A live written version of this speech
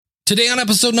Today on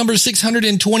episode number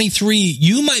 623,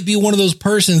 you might be one of those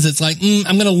persons that's like,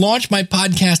 I'm going to launch my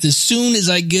podcast as soon as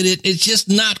I get it. It's just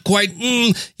not quite,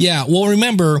 Yeah, well,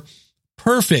 remember,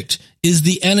 perfect is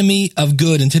the enemy of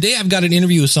good. And today I've got an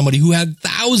interview with somebody who had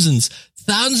thousands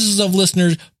of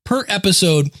listeners per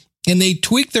episode, and they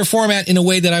tweaked their format in a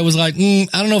way that I was like, I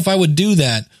don't know if I would do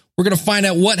that. We're going to find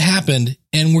out what happened,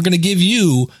 and we're going to give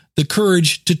you the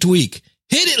courage to tweak.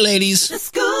 Hit it, ladies. The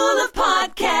School of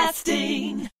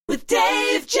Podcasting with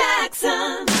Dave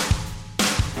Jackson.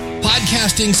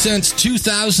 Podcasting since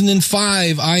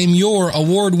 2005. I am your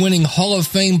award-winning Hall of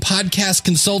Fame podcast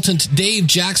consultant, Dave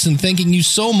Jackson, thanking you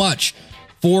so much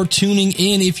for tuning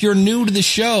in. If you're new to the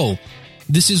show,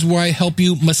 this is where I help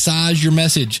you massage your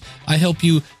message. I help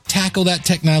you tackle that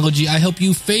technology. I help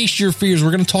you face your fears.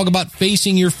 We're going to talk about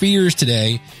facing your fears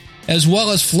today, as well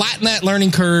as flatten that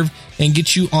learning curve and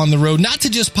get you on the road, not to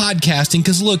just podcasting,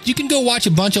 because look, you can go watch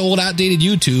a bunch of old outdated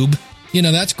YouTube.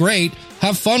 That's great.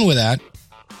 Have fun with that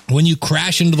when you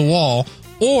crash into the wall,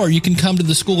 or you can come to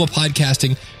the School of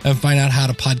Podcasting and find out how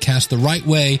to podcast the right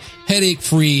way,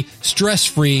 headache-free,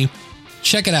 stress-free.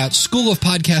 Check it out,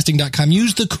 schoolofpodcasting.com.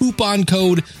 Use the coupon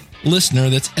code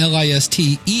LISTENER, that's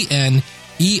LISTENER,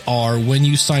 when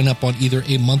you sign up on either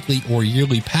a monthly or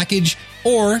yearly package,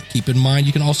 or keep in mind,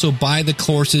 you can also buy the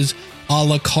courses a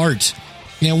la carte.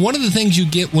 Now, one of the things you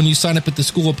get when you sign up at the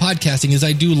School of Podcasting is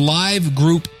I do live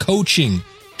group coaching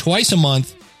twice a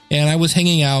month, and I was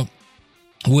hanging out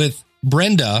with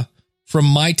Brenda from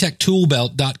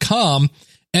mytechtoolbelt.com.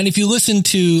 And if you listened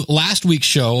to last week's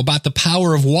show about the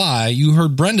power of why, you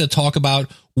heard Brenda talk about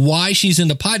why she's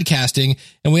into podcasting.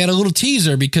 And we had a little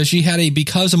teaser because she had a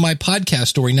because of my podcast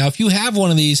story. Now, if you have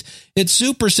one of these, it's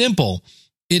super simple.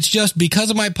 It's just because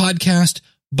of my podcast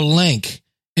blank.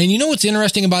 And you know what's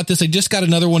interesting about this? I just got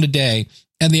another one today,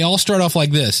 and they all start off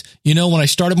like this. When I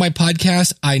started my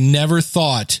podcast, I never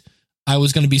thought I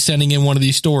was going to be sending in one of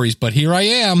these stories, but here I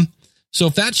am. So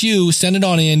if that's you, send it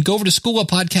on in. Go over to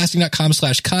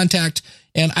schoolofpodcasting.com/contact.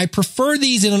 And I prefer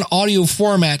these in an audio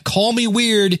format. Call me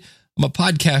weird. I'm a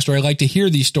podcaster. I like to hear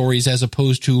these stories as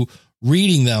opposed to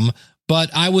reading them. But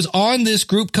I was on this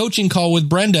group coaching call with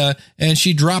Brenda, and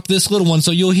she dropped this little one.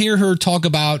 So you'll hear her talk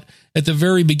about at the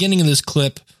very beginning of this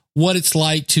clip what it's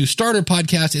like to start her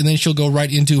podcast, and then she'll go right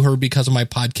into her because of my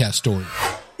podcast story.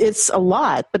 It's a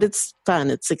lot, but it's fun.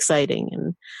 It's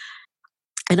exciting.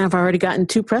 And I've already gotten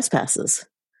 2 press passes.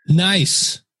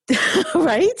 Nice.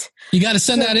 Right? You got to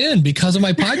send that in because of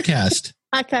my podcast.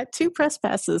 I got 2 press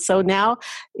passes. So now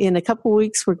in a couple of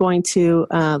weeks, we're going to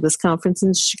this conference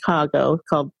in Chicago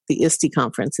called the ISTE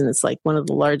conference. And it's like one of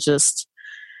the largest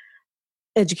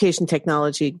education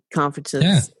technology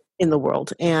conferences in the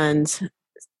world. And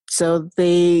so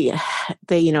they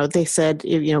said,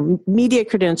 media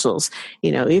credentials,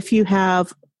 if you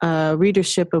have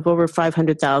readership of over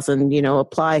 500,000,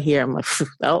 apply here. I'm like,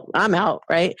 well, I'm out,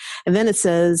 right? And then it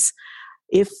says,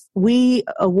 if we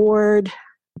award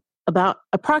about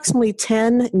approximately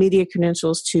 10 media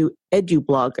credentials to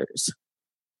edu-bloggers.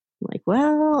 I'm like,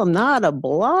 well, I'm not a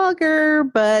blogger,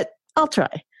 but I'll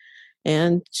try.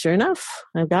 And sure enough,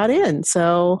 I got in.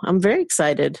 So I'm very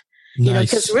excited.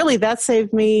 Nice. Because really that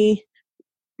saved me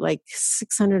like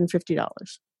 $650.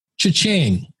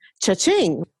 Cha-ching.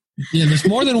 Cha-ching. Yeah, there's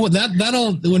more than what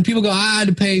that'll when people go, I had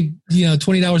to pay,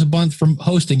 $20 a month from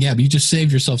hosting. Yeah, but you just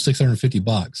saved yourself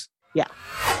 $650. Yeah.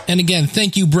 And again,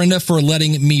 thank you, Brenda, for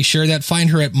letting me share that. Find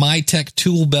her at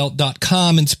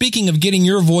mytechtoolbelt.com. And speaking of getting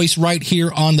your voice right here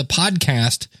on the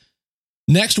podcast,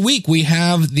 next week we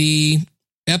have the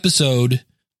episode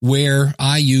where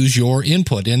I use your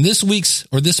input. And this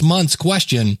month's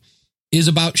question is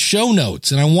about show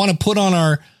notes. And I want to put on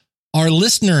our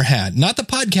listener hat, not the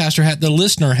podcaster hat, the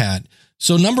listener hat.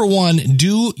 So number one,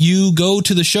 do you go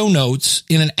to the show notes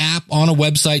in an app on a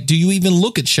website? Do you even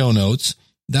look at show notes?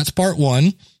 That's part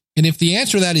one. And if the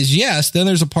answer to that is yes, then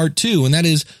there's a part two. And that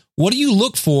is, what do you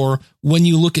look for when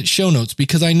you look at show notes?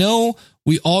 Because I know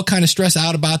we all kind of stress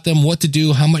out about them, what to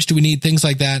do, how much do we need, things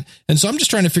like that. And so I'm just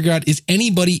trying to figure out, is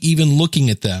anybody even looking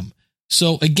at them?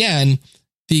 So again,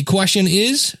 the question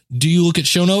is, do you look at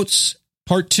show notes?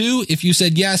 Part two, if you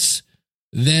said yes,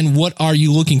 then what are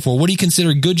you looking for? What do you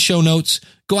consider good show notes?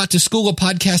 Go out to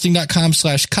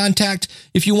schoolofpodcasting.com/contact.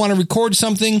 If you want to record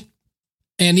something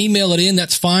and email it in,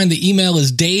 that's fine. The email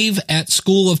is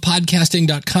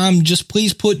dave@schoolofpodcasting.com. Just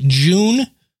please put June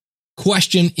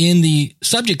question in the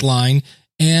subject line.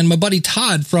 And my buddy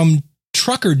Todd from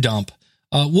Trucker Dump,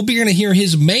 we'll be going to hear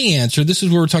his May answer. This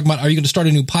is where we're talking about, are you going to start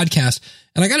a new podcast?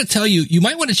 And I got to tell you, you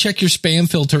might want to check your spam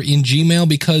filter in Gmail,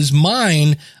 because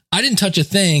mine, I didn't touch a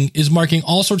thing is marking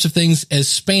all sorts of things as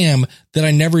spam that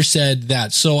I never said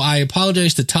that. So I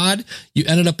apologize to Todd. You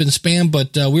ended up in spam,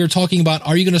 but we were talking about,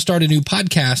 are you going to start a new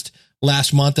podcast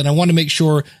last month? And I want to make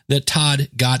sure that Todd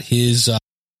got his.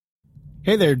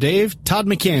 Hey there, Dave. Todd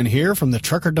McCann here from the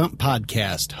Trucker Dump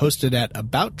Podcast, hosted at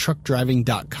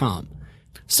abouttruckdriving.com.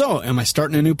 So, am I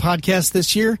starting a new podcast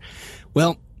this year?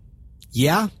 Well,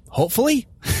 yeah, hopefully.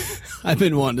 I've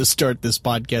been wanting to start this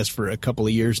podcast for a couple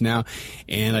of years now,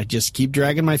 and I just keep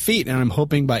dragging my feet, and I'm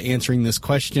hoping by answering this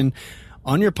question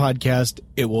on your podcast,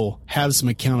 it will have some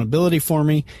accountability for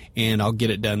me, and I'll get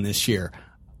it done this year.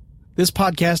 This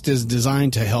podcast is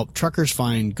designed to help truckers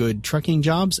find good trucking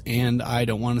jobs, and I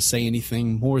don't want to say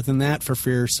anything more than that for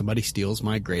fear somebody steals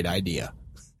my great idea.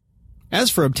 As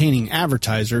for obtaining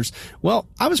advertisers, well,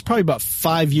 I was probably about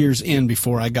 5 years in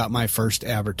before I got my first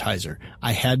advertiser.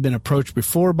 I had been approached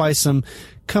before by some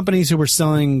companies who were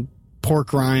selling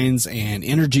pork rinds and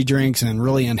energy drinks and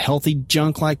really unhealthy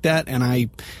junk like that, and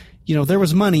there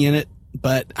was money in it,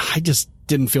 but I just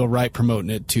didn't feel right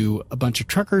promoting it to a bunch of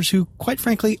truckers who, quite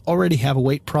frankly, already have a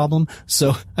weight problem,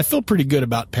 so I feel pretty good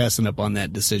about passing up on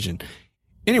that decision.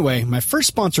 Anyway, my first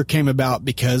sponsor came about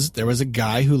because there was a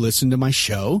guy who listened to my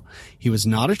show. He was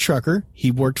not a trucker.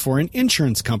 He worked for an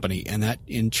insurance company, and that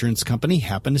insurance company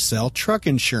happened to sell truck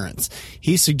insurance.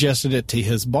 He suggested it to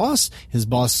his boss. His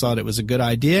boss thought it was a good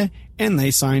idea, and they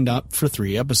signed up for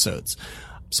 3 episodes.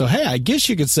 So, hey, I guess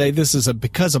you could say this is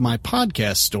because of my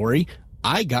podcast story,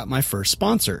 I got my first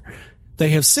sponsor. They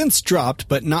have since dropped,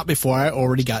 but not before I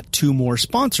already got 2 more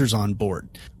sponsors on board.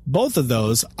 Both of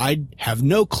those, I have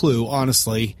no clue,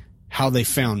 honestly, how they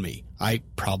found me. I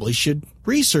probably should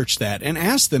research that and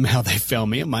ask them how they found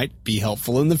me. It might be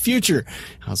helpful in the future.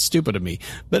 How stupid of me.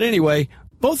 But anyway,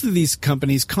 both of these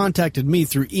companies contacted me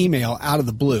through email out of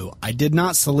the blue. I did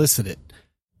not solicit it.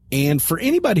 And for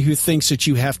anybody who thinks that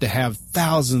you have to have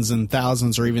thousands and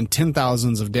thousands or even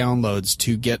 10,000s of downloads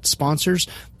to get sponsors,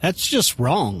 that's just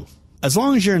wrong. As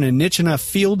long as you're in a niche enough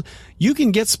field, you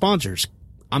can get sponsors.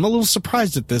 I'm a little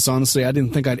surprised at this, honestly. I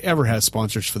didn't think I'd ever have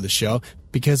sponsors for the show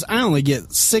because I only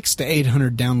get 600 to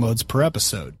 800 downloads per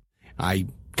episode. I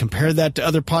compare that to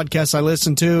other podcasts I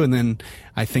listen to, and then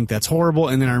I think that's horrible.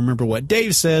 And then I remember what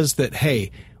Dave says that,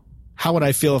 hey, how would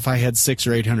I feel if I had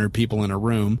 600 or 800 people in a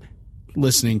room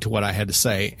listening to what I had to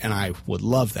say? And I would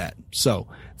love that. So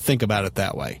think about it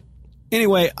that way.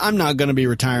 Anyway, I'm not going to be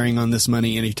retiring on this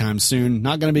money anytime soon.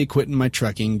 Not going to be quitting my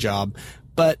trucking job.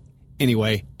 But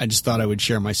anyway, I just thought I would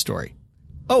share my story.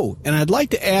 Oh, and I'd like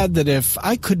to add that if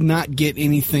I could not get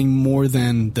anything more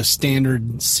than the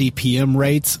standard CPM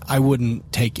rates, I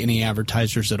wouldn't take any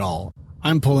advertisers at all.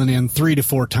 I'm pulling in 3 to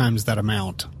 4 times that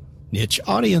amount. Niche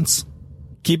audience.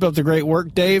 Keep up the great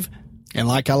work, Dave. And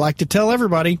like I like to tell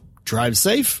everybody, drive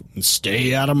safe and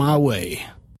stay out of my way.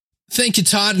 Thank you,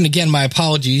 Todd. And again, my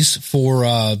apologies for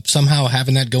somehow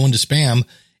having that go into spam.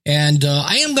 And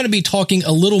I am going to be talking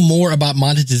a little more about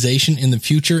monetization in the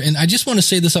future. And I just want to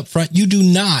say this up front. You do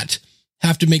not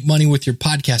have to make money with your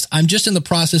podcast. I'm just in the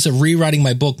process of rewriting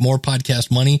my book, More Podcast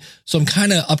Money. So I'm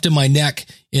kind of up to my neck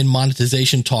in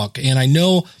monetization talk. And I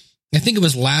think it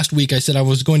was last week I said I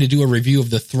was going to do a review of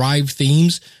the Thrive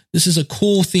themes. This is a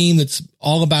cool theme that's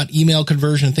all about email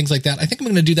conversion and things like that. I think I'm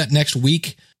going to do that next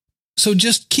week. So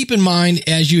just keep in mind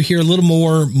as you hear a little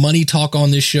more money talk on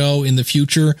this show in the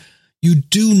future, you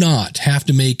do not have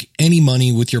to make any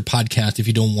money with your podcast if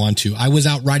you don't want to. I was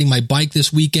out riding my bike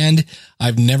this weekend.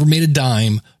 I've never made a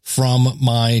dime from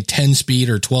my 10 speed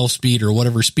or 12 speed or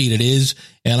whatever speed it is.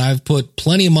 And I've put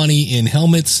plenty of money in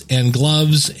helmets and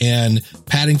gloves and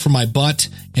padding for my butt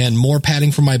and more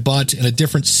padding for my butt and a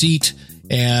different seat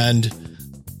and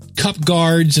cup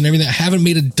guards and everything. I haven't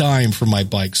made a dime from my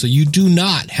bike. So you do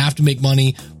not have to make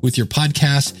money with your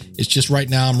podcast. It's just right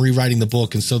now I'm rewriting the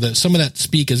book. And so that some of that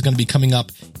speak is going to be coming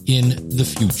up in the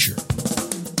future.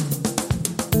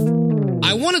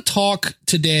 I want to talk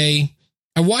today.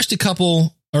 I watched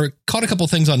caught a couple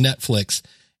things on Netflix.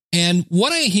 And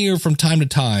what I hear from time to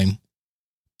time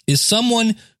is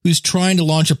someone who's trying to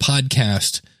launch a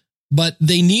podcast, but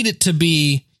they need it to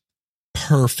be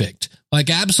perfect. Like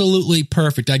absolutely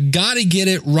perfect. I got to get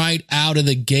it right out of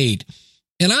the gate.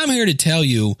 And I'm here to tell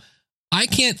you, I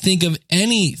can't think of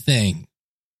anything.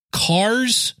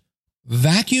 Cars,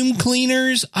 vacuum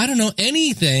cleaners, I don't know,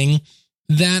 anything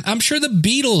that I'm sure the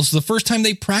Beatles, the first time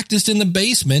they practiced in the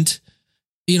basement,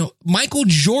 Michael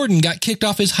Jordan got kicked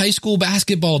off his high school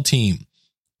basketball team.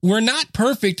 We're not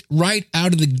perfect right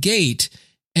out of the gate.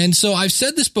 And so I've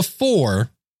said this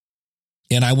before,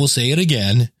 and I will say it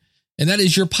again. And that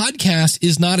is your podcast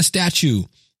is not a statue.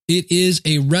 It is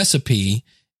a recipe.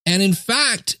 And in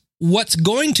fact, what's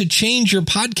going to change your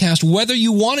podcast, whether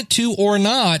you want it to or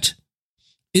not,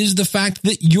 is the fact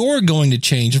that you're going to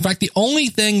change. In fact, the only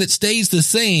thing that stays the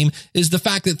same is the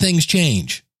fact that things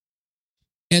change.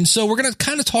 And so we're going to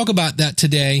kind of talk about that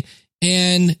today.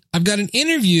 And I've got an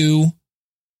interview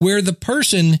where the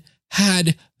person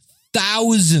had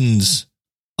thousands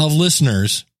of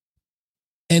listeners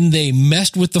and they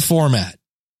messed with the format.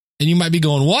 And you might be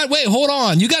going, what? Wait, hold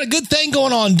on. You got a good thing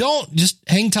going on. Don't just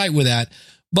hang tight with that.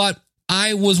 But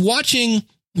I was watching,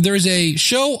 there's a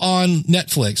show on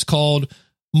Netflix called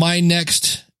My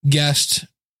Next Guest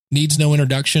Needs No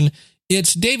Introduction.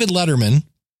 It's David Letterman,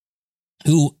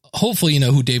 who hopefully you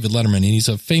know who David Letterman is. He's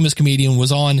a famous comedian,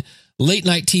 was on late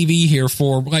night TV here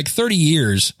for like 30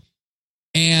 years.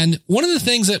 And one of the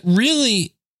things that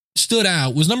really stood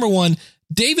out was, number one,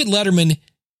 David Letterman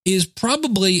is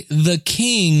probably the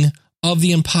king of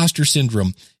the imposter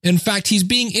syndrome. In fact, he's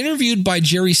being interviewed by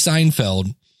Jerry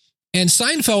Seinfeld, and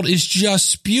Seinfeld is just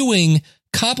spewing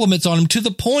compliments on him to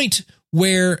the point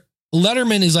where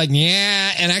Letterman is like,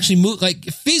 yeah, and actually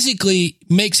physically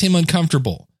makes him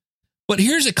uncomfortable. But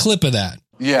here's a clip of that.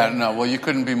 Yeah, no, well, you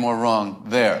couldn't be more wrong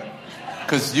there.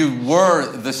 Because you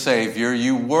were the savior.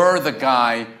 You were the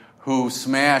guy who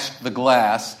smashed the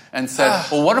glass and said,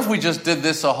 well, what if we just did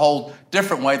this a whole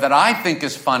different way that I think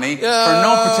is funny for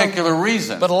no particular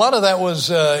reason? But a lot of that was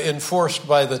enforced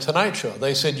by The Tonight Show.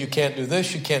 They said, you can't do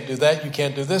this, you can't do that, you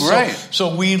can't do this. Right.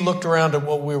 So we looked around at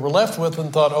what we were left with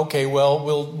and thought, okay, well,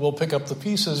 we'll pick up the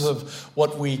pieces of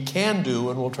what we can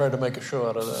do and we'll try to make a show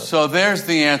out of that. So there's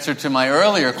the answer to my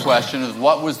earlier question, is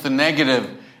what was the negative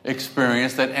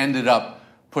experience that ended up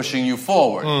pushing you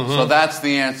forward? Mm-hmm. So that's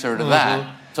the answer to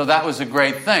that. So that was a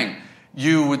great thing.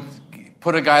 You would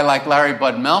put a guy like Larry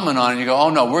Bud Melman on and you go, oh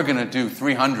no, we're going to do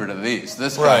 300 of these.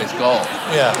 This guy's gold.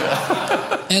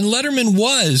 Yeah. And Letterman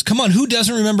was, come on, who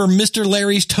doesn't remember Mr.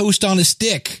 Larry's Toast on a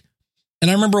Stick? And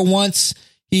I remember once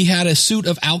he had a suit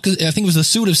of I think it was a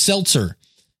suit of seltzer.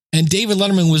 And David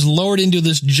Letterman was lowered into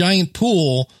this giant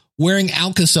pool wearing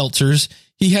Alka-Seltzers.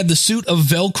 He had the suit of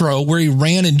Velcro where he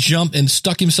ran and jumped and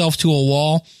stuck himself to a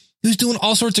wall. He was doing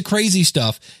all sorts of crazy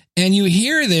stuff. And you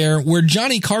hear there where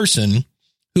Johnny Carson,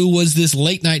 who was this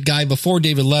late night guy before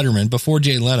David Letterman, before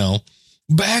Jay Leno,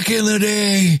 back in the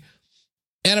day.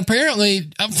 And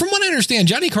apparently, from what I understand,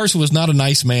 Johnny Carson was not a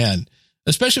nice man,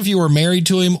 especially if you were married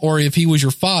to him or if he was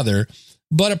your father.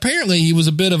 But apparently he was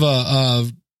a bit of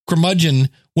a curmudgeon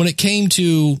when it came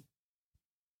to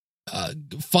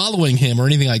following him or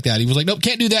anything like that. He was like, nope,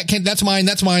 can't do that. That's mine.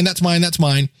 That's mine. That's mine. That's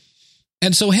mine.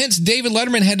 And so hence David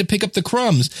Letterman had to pick up the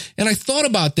crumbs. And I thought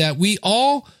about that. We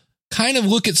all kind of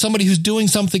look at somebody who's doing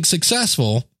something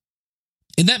successful,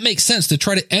 and that makes sense to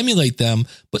try to emulate them.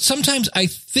 But sometimes I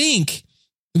think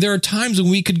there are times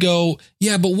when we could go,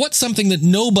 yeah, but what's something that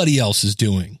nobody else is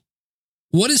doing?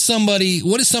 What is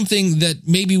something that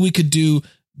maybe we could do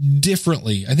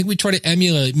differently? I think we try to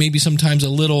emulate maybe sometimes a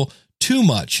little too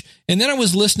much. And then I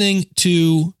was listening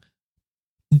to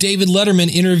David Letterman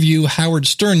interview Howard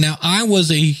Stern. Now, I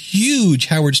was a huge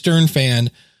Howard Stern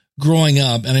fan growing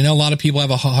up, and I know a lot of people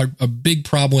have a big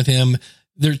problem with him.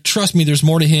 Trust me, there's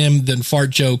more to him than fart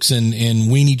jokes and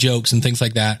weenie jokes and things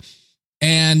like that.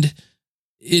 And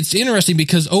it's interesting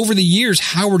because over the years,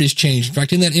 Howard has changed. In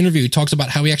fact, in that interview, he talks about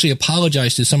how he actually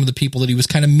apologized to some of the people that he was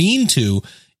kind of mean to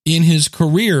in his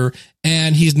career,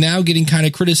 and he's now getting kind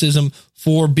of criticism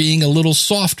for being a little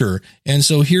softer. And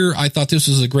so here, I thought this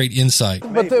was a great insight.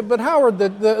 But Howard,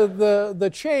 the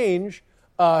change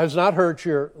has not hurt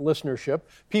your listenership.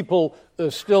 People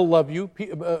still love you.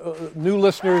 New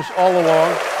listeners all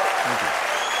along. Thank you.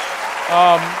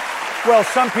 Well,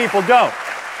 some people don't.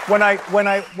 When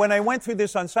I went through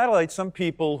this on satellite, some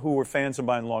people who were fans of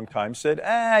mine a long time said,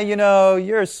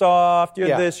 you're soft,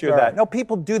 you're this, you're that. Right. No,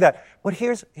 people do that. But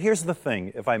here's the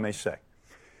thing, if I may say.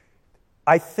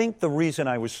 I think the reason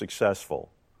I was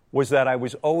successful was that I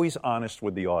was always honest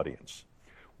with the audience.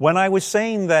 When I was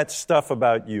saying that stuff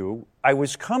about you, I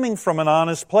was coming from an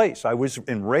honest place. I was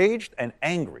enraged and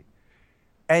angry.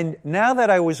 And now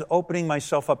that I was opening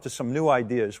myself up to some new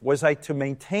ideas, was I to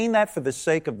maintain that for the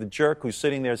sake of the jerk who's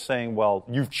sitting there saying, well,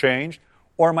 you've changed?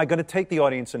 Or am I going to take the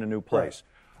audience in a new place?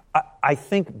 Right. I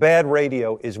think bad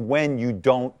radio is when you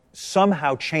don't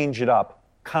somehow change it up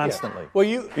constantly. Yeah. Well,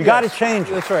 you got to change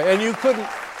it. That's right. And you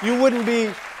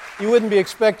wouldn't be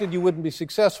expected, you wouldn't be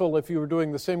successful if you were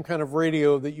doing the same kind of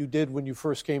radio that you did when you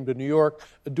first came to New York,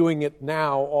 doing it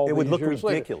now all these years later. It would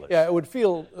look ridiculous. Yeah, it would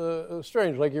feel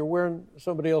strange, like you're wearing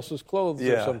somebody else's clothes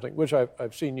or something, which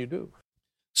I've seen you do.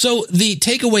 So the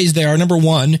takeaways there are, number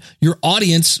one, your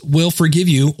audience will forgive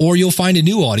you or you'll find a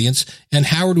new audience. And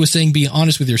Howard was saying, be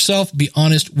honest with yourself, be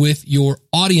honest with your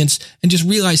audience, and just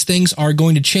realize things are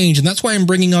going to change. And that's why I'm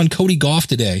bringing on Cody Goff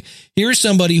today. Here's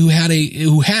somebody who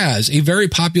has a very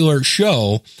popular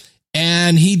show,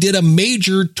 and he did a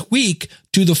major tweak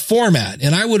to the format.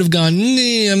 And I would have gone,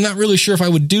 I'm not really sure if I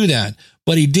would do that,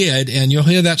 but he did. And you'll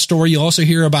hear that story. You'll also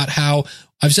hear about how,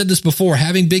 I've said this before,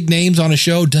 having big names on a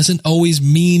show doesn't always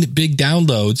mean big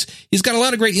downloads. He's got a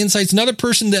lot of great insights. Another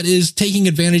person that is taking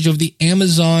advantage of the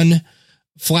Amazon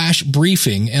Flash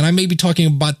briefing, and I may be talking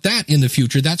about that in the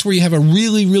future. That's where you have a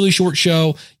really, really short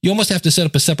show. You almost have to set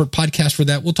up a separate podcast for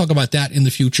that. We'll talk about that in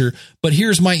the future. But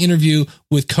here's my interview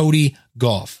with Cody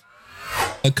Goff.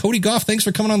 Cody Goff, thanks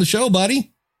for coming on the show,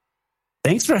 buddy.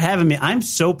 Thanks for having me. I'm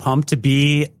so pumped to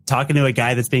be talking to a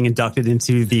guy that's being inducted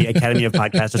into the Academy of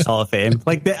Podcasters Hall of Fame.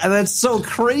 Like, that's so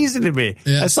crazy to me.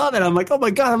 Yeah. I saw that. I'm like, oh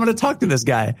my God, I'm going to talk to this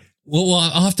guy. Well,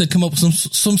 I'll have to come up with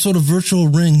some sort of virtual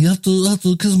ring. You have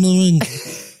to kiss my ring.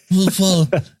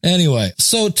 Anyway,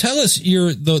 so tell us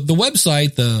the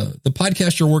website, the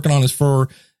podcast you're working on is for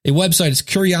a website. It's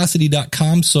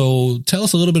curiosity.com. So tell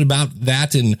us a little bit about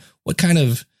that and what kind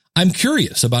of, I'm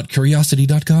curious about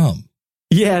curiosity.com.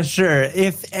 Yeah, sure.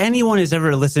 If anyone has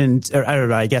ever listened, or I don't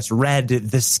know, I guess read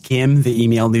The Skim, the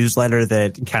email newsletter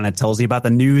that kind of tells you about the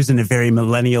news in a very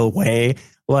millennial way,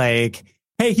 like,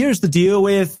 hey, here's the deal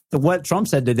with what Trump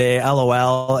said today,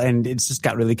 LOL, and it's just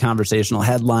got really conversational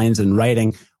headlines and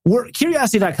writing.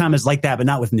 Curiosity.com is like that, but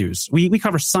not with news. We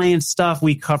cover science stuff.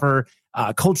 We cover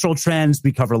cultural trends.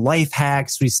 We cover life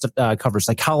hacks. We cover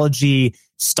psychology,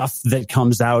 stuff that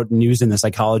comes out, news in the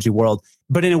psychology world,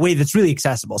 but in a way that's really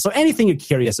accessible. So anything you're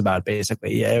curious about,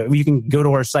 basically, you can go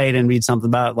to our site and read something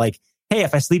about, like, hey,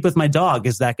 if I sleep with my dog,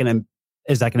 is that going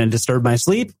to disturb my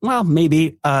sleep? Well,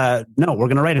 maybe. No, we're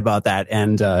going to write about that.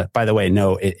 And by the way,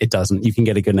 no, it doesn't. You can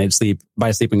get a good night's sleep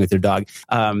by sleeping with your dog.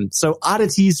 So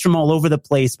oddities from all over the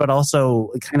place, but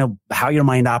also kind of how your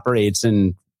mind operates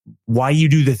and why you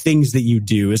do the things that you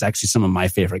do is actually some of my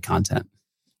favorite content.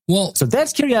 Well, so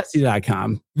that's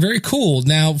curiosity.com. Very cool.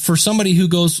 Now, for somebody who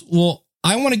goes, well,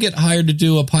 I want to get hired to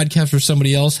do a podcast for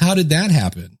somebody else, how did that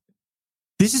happen?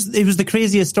 It was the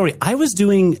craziest story. I was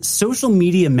doing social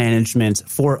media management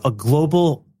for a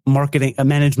global marketing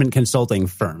management consulting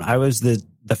firm. I was the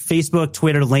Facebook,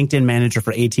 Twitter, LinkedIn manager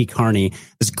for A.T. Kearney,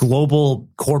 this global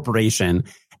corporation.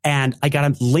 And I got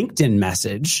a LinkedIn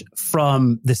message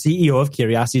from the CEO of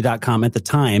Curiosity.com at the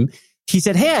time. He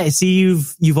said, hey, I see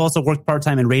you've also worked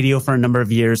part-time in radio for a number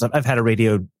of years. I've had a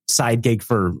radio side gig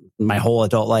for my whole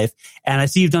adult life. And I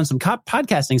see you've done some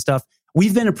podcasting stuff.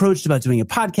 We've been approached about doing a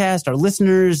podcast. Our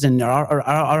listeners and our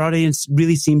audience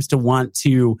really seems to want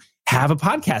to have a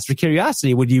podcast for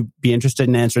Curiosity. Would you be interested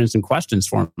in answering some questions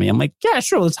for me? I'm like, yeah,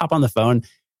 sure. Let's hop on the phone.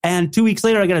 And 2 weeks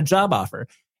later, I got a job offer.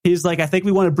 He's like, I think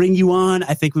we want to bring you on.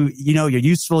 I think you're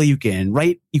useful. You can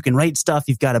write stuff.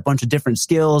 You've got a bunch of different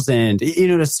skills. And,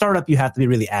 to start up, you have to be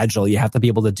really agile. You have to be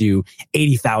able to do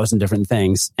 80,000 different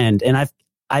things. And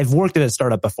I've worked at a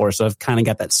startup before, so I've kind of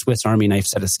got that Swiss Army knife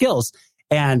set of skills.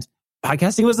 And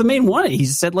podcasting was the main one. He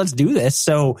said, let's do this.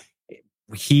 So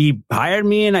he hired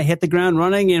me and I hit the ground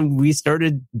running and we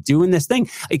started doing this thing.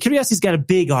 Curiosity's got a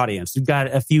big audience. We've got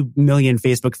a few million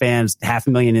Facebook fans,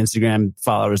 500,000 Instagram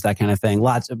followers, that kind of thing.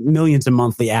 Lots of millions of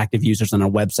monthly active users on our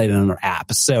website and on our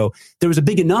app. So there was a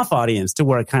big enough audience to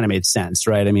where it kind of made sense,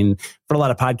 right? I mean, for a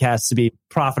lot of podcasts to be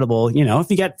profitable, if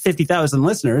you get 50,000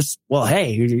 listeners, well,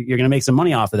 hey, you're going to make some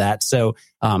money off of that. So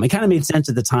it kind of made sense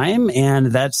at the time. And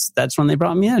that's when they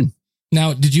brought me in.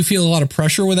 Now, did you feel a lot of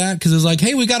pressure with that? Because it's like,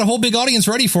 hey, we got a whole big audience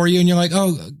ready for you. And you're like,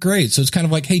 oh, great. So it's kind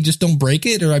of like, hey, just don't break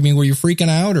it. Or, were you freaking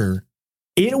out or?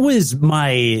 It was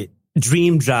my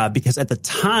dream job because at the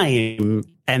time,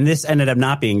 and this ended up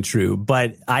not being true,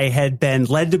 but I had been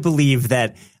led to believe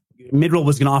that Midroll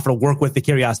was going to offer to work with the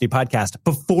Curiosity podcast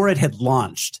before it had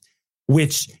launched,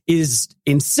 which is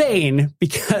insane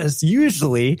because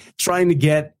usually trying to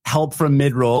get help from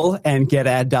Midroll and get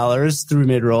ad dollars through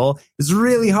Midroll is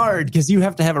really hard because you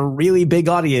have to have a really big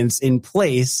audience in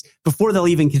place before they'll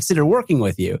even consider working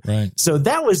with you. Right. So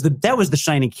that was the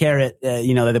shiny carrot,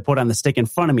 that they put on the stick in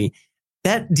front of me.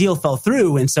 That deal fell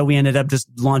through. And so we ended up just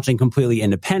launching completely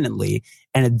independently.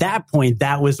 And at that point,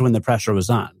 that was when the pressure was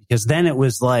on, because then it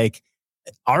was like,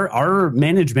 our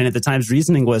management at the time's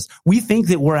reasoning was, we think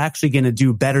that we're actually going to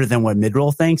do better than what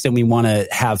Midroll thinks, and we want to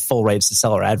have full rights to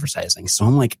sell our advertising. So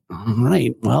I'm like, all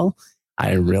right, well,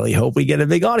 I really hope we get a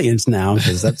big audience now,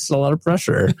 because that's a lot of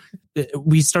pressure.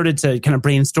 We started to kind of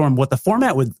brainstorm what the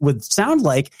format would sound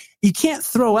like. You can't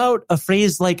throw out a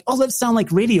phrase like, oh, let's sound like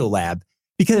Radiolab,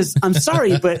 because I'm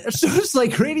sorry, but shows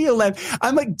like Radiolab,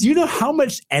 I'm like, do you know how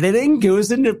much editing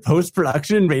goes into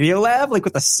post-production in Radiolab? Like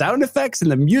with the sound effects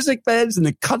and the music beds and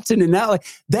the cuts in and out, like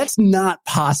that's not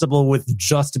possible with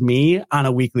just me on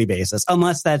a weekly basis,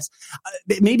 unless that's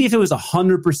maybe if it was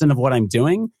 100% of what I'm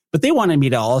doing, but they wanted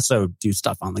me to also do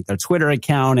stuff on like their Twitter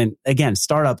account. And again,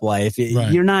 startup life,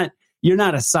 right. You're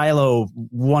not a silo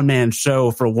one-man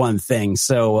show for one thing.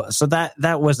 So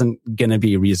that wasn't going to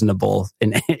be reasonable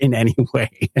in any way.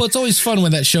 Well, it's always fun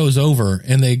when that show's over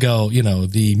and they go,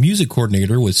 the music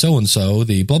coordinator with so-and-so,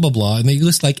 the blah, blah, blah. And they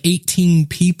list like 18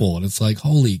 people. And it's like,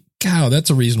 holy cow,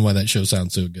 that's a reason why that show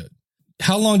sounds so good.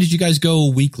 How long did you guys go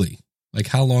weekly? Like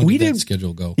how long did that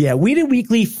schedule go? Yeah, we did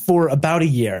weekly for about a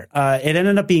year. It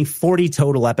ended up being 40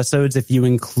 total episodes if you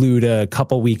include a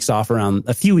few weeks off around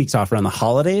the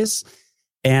holidays.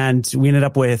 And we ended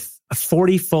up with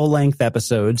 40 full-length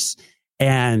episodes.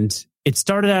 And it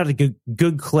started out a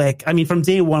good click. I mean, from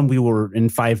day one, we were in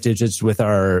 5 digits with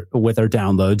our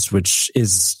downloads, which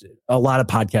is a lot of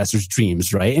podcasters'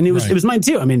 dreams, right? And it was mine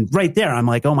too. I mean, right there, I'm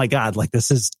like, oh my God, like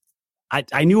this is,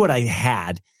 I knew what I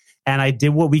had. And I did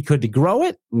what we could to grow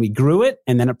it. And we grew it.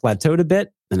 And then it plateaued a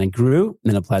bit. Then it grew.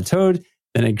 Then it plateaued.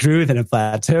 Then it grew. Then it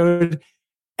plateaued.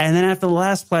 And then after the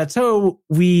last plateau,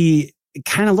 we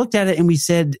kind of looked at it and we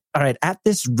said, all right, at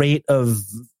this rate of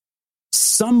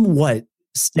somewhat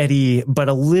steady, but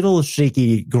a little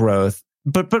shaky growth,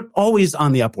 but always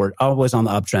on the upward, always on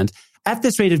the uptrend. At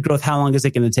this rate of growth, how long is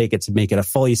it going to take it to make it a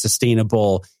fully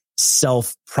sustainable,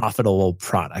 self-profitable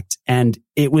product? And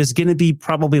it was going to be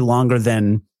probably longer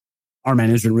than our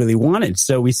management really wanted.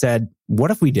 So we said,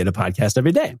 what if we did a podcast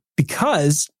every day?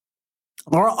 Because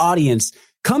our audience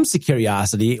comes to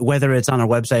Curiosity, whether it's on our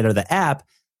website or the app,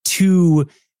 to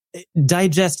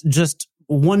digest just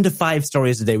 1 to 5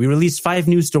 stories a day. We release 5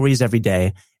 news stories every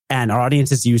day, and our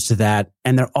audience is used to that.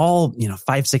 And they're all,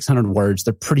 500-600 words.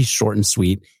 They're pretty short and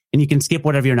sweet, and you can skip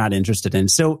whatever you're not interested in.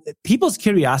 So people's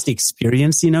Curiosity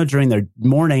experience, during their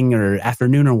morning or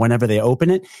afternoon or whenever they open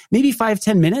it, maybe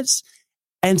 5-10 minutes.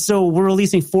 And so we're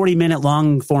releasing 40-minute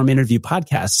long form interview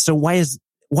podcasts. So why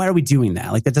are we doing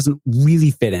that? Like that doesn't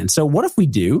really fit in. So what if we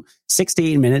do 6 to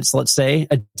 8 minutes, let's say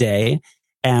a day,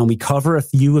 and we cover a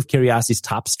few of Curiosity's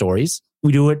top stories.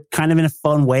 We do it kind of in a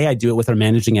fun way. I do it with our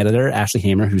managing editor, Ashley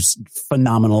Hamer, who's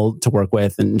phenomenal to work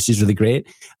with, and she's really great.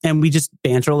 And we just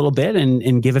banter a little bit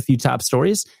and give a few top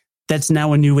stories. That's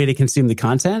now a new way to consume the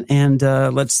content. And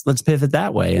let's pivot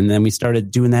that way. And then we started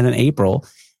doing that in April,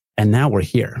 and now we're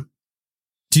here.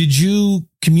 Did you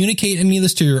communicate any of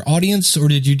this to your audience, or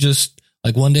did you just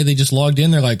like one day they just logged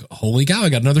in? They're like, holy cow, I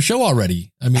got another show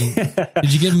already. I mean,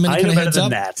 did you give them any kind of heads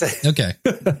up? Okay.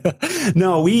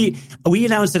 No, we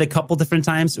announced it a couple different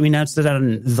times. We announced it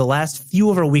on the last few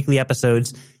of our weekly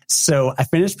episodes. So I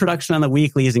finished production on the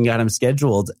weeklies and got them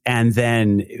scheduled. And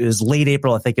then it was late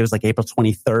April. I think it was like April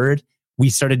 23rd. We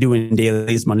started doing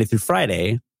dailies Monday through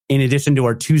Friday, in addition to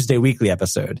our Tuesday weekly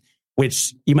episode,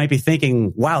 which you might be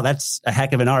thinking, wow, that's a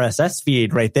heck of an RSS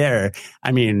feed right there.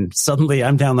 I mean, suddenly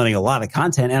I'm downloading a lot of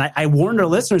content. And I warned our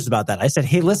listeners about that. I said,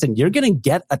 hey, listen, you're going to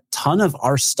get a ton of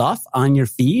our stuff on your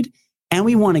feed, and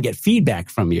we want to get feedback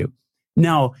from you.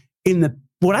 Now,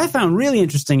 what I found really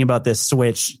interesting about this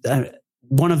switch,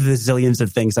 one of the zillions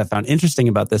of things I found interesting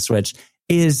about this switch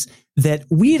is that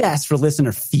we'd asked for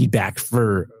listener feedback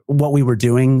for what we were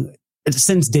doing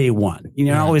since day one.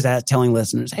 Always telling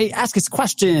listeners, hey, ask us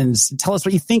questions, tell us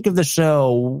what you think of the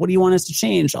show, what do you want us to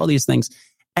change, all these things.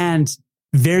 And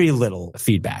very little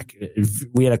feedback.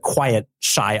 We had a quiet,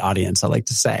 shy audience, I like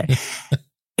to say.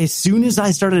 As soon as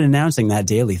I started announcing that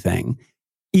daily thing,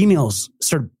 emails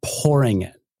started pouring in.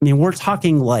 I mean, we're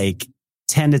talking like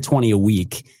 10 to 20 a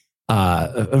week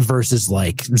versus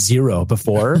like 0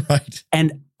 before. Right.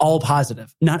 And all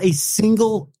positive. Not a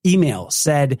single email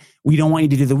said, we don't want you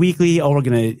to do the weekly.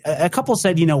 A couple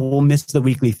said, we'll miss the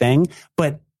weekly thing.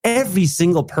 But every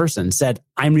single person said,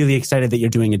 I'm really excited that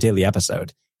you're doing a daily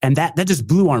episode. And that just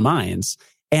blew our minds.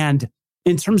 And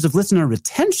in terms of listener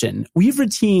retention, we've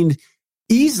retained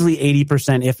easily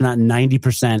 80%, if not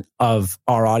 90% of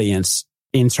our audience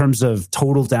in terms of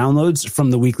total downloads from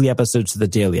the weekly episodes to the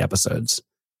daily episodes.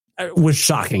 It was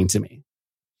shocking to me.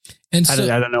 And so,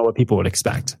 I don't know what people would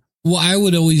expect. Well,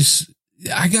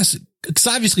 I guess, because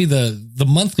obviously the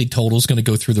monthly total is going to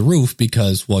go through the roof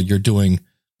because, you're doing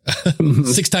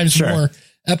 6 times more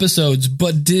episodes.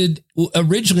 But did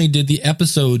the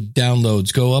episode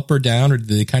downloads go up or down, or did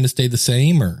they kind of stay the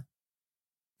same? Or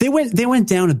they went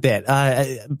down a bit,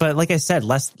 but like I said,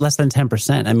 less than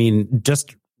 10%. I mean,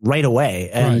 just right away.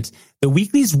 And The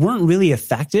weeklies weren't really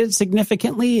affected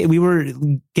significantly. We were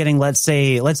getting, let's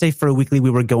say for a weekly, we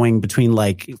were going between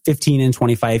like 15 and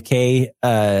 25K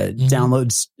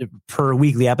downloads per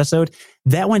weekly episode.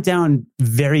 That went down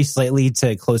very slightly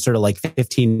to closer to like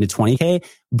 15 to 20K,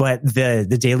 but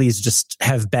the dailies just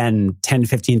have been 10,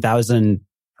 15,000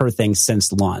 per thing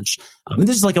since launch.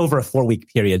 This is like over a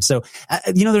 4-week period. So,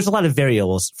 there's a lot of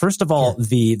variables. First of all,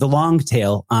 the long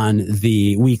tail on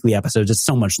the weekly episodes is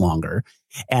so much longer.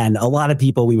 And a lot of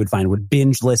people we would find would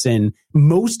binge listen.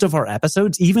 Most of our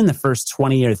episodes, even the first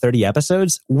 20 or 30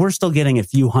 episodes, we're still getting a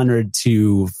few 100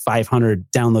 to 500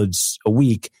 downloads a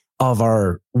week of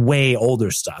our way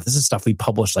older stuff. This is stuff we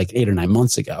published like 8 or 9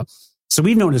 months ago. So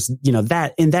we've noticed,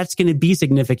 that, and that's going to be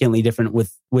significantly different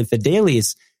with the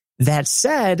dailies. That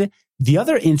said, the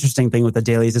other interesting thing with the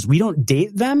dailies is we don't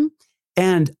date them,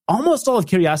 and almost all of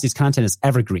Curiosity's content is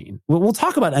evergreen. We'll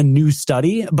talk about a new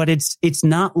study, but it's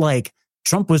not like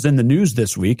Trump was in the news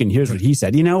this week and here's what he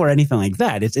said, or anything like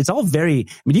that. It's all very,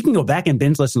 you can go back and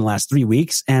binge listen the last 3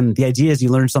 weeks, and the idea is you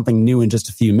learn something new in just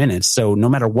a few minutes. So no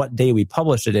matter what day we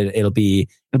publish it, it'll be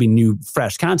new,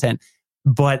 fresh content.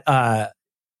 But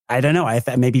I don't know.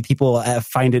 Maybe people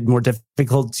find it more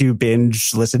difficult to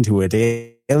binge listen to a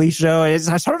daily show. It's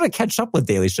harder to catch up with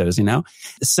daily shows,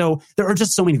 So there are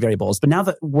just so many variables. But now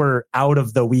that we're out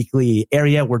of the weekly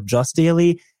area, we're just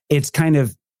daily. It's kind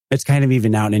of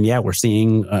even out. And yeah, we're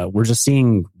just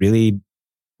seeing really,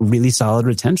 really solid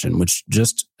retention, which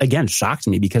just again shocked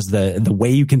me because the way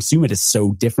you consume it is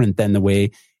so different than the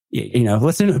way.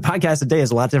 Listening to a podcast a day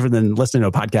is a lot different than listening to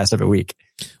a podcast every week.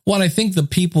 Well, and I think the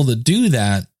people that do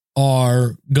that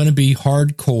are going to be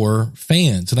hardcore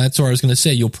fans. And that's what I was going to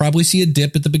say. You'll probably see a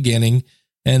dip at the beginning.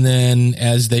 And then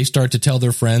as they start to tell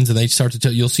their friends and they start to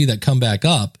tell, you'll see that come back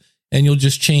up and you'll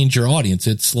just change your audience.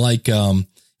 It's like,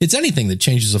 it's anything that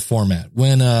changes a format.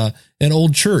 When an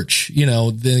old church,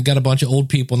 they got a bunch of old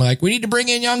people and they're like, we need to bring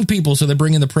in young people. So they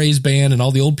bring in the praise band and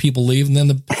all the old people leave. And then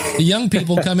the young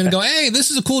people come in and go, hey,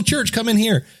 this is a cool church. Come in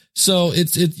here. So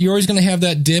you're always going to have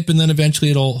that dip. And then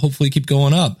eventually it'll hopefully keep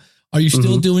going up. Are you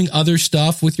still doing other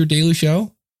stuff with your daily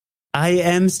show? I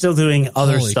am still doing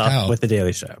other stuff with the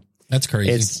daily show. That's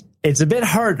crazy. It's a bit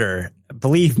harder.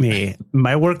 Believe me,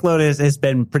 my workload has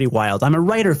been pretty wild. I'm a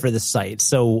writer for the site,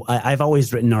 so I've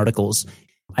always written articles.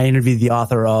 I interviewed the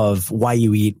author of Why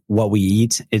You Eat What We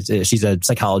Eat. She's a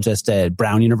psychologist at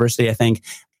Brown University, I think.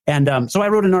 And so I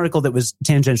wrote an article that was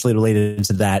tangentially related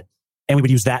to that. And we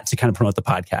would use that to kind of promote the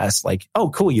podcast. Like,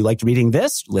 oh, cool, you liked reading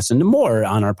this? Listen to more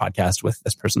on our podcast with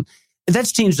this person.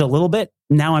 That's changed a little bit.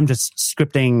 Now I'm just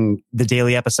scripting the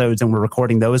daily episodes and we're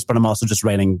recording those, but I'm also just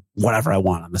writing whatever I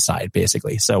want on the side,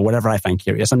 basically. So whatever I find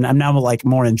curious. I'm now like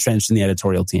more entrenched in the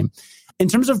editorial team. In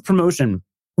terms of promotion,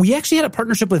 we actually had a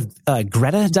partnership with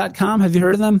Greta.com. Have you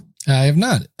heard of them? I have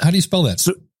not. How do you spell that?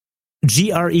 So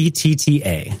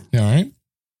Gretta. All right.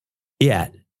 Yeah.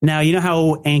 Now, you know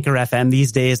how Anchor FM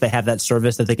these days, they have that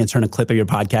service that they can turn a clip of your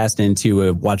podcast into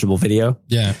a watchable video?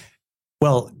 Yeah.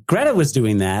 Well, Greta was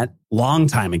doing that long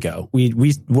time ago. We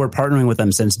were partnering with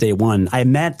them since day one. I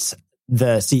met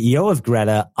the CEO of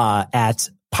Greta at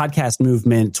Podcast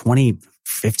Movement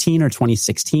 2015 or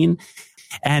 2016.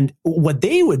 And what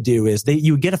they would do is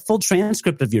you would get a full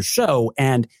transcript of your show,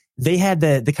 and they had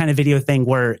the kind of video thing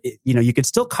where, you could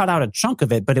still cut out a chunk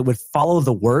of it, but it would follow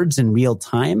the words in real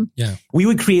time. Yeah. We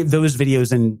would create those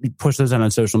videos and push those out on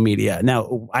social media.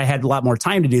 Now, I had a lot more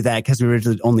time to do that because we were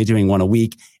only doing one a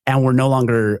week, and we're no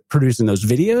longer producing those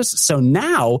videos. So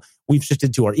now we've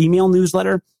shifted to our email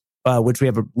newsletter, which we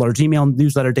have a large email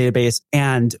newsletter database.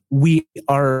 And we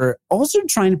are also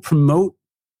trying to promote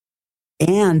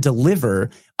and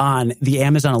deliver on the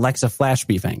Amazon Alexa flash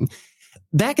briefing.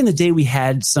 Back in the day, we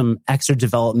had some extra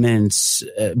development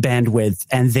bandwidth,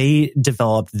 and they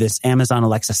developed this Amazon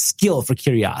Alexa skill for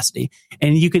Curiosity.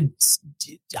 And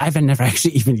I've never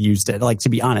actually even used it, to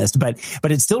be honest, but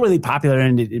it's still really popular,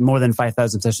 and more than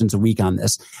 5,000 sessions a week on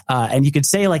this. And you could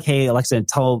say hey, Alexa,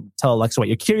 tell Alexa what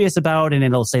you're curious about. And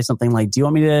it'll say something like, do you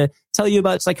want me to tell you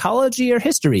about psychology or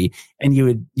history? And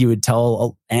you would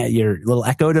tell your little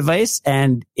Echo device,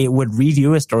 and it would read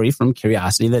you a story from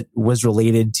Curiosity that was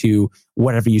related to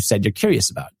whatever you said you're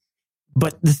curious about.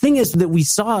 But the thing is that we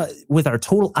saw with our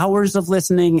total hours of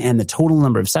listening and the total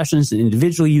number of sessions and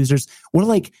individual users,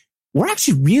 we're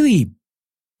actually really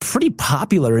pretty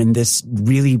popular in this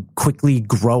really quickly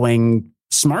growing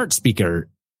smart speaker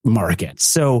market.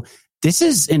 So this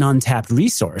is an untapped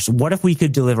resource. What if we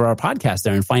could deliver our podcast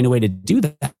there and find a way to do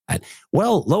that?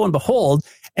 Well, lo and behold,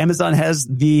 Amazon has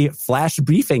the flash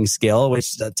briefing skill,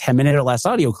 which is 10 minute or less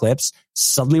audio clips.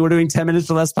 Suddenly we're doing 10 minutes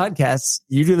or less podcasts.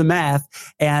 You do the math.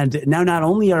 And now not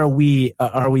only are we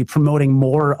promoting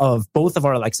more of both of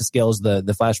our Alexa skills,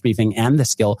 the flash briefing and the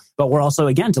skill, but we're also,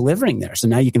 again, delivering there. So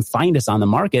now you can find us on the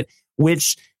market,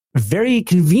 which very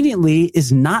conveniently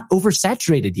is not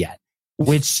oversaturated yet,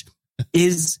 which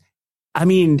is,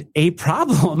 a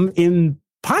problem in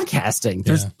podcasting.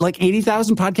 There's like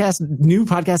 80,000 new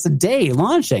podcasts a day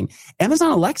launching.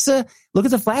 Amazon Alexa, look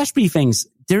at the flash briefings.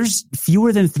 There's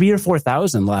fewer than 3,000 or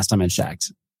 4,000 last time I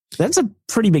checked. That's a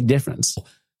pretty big difference.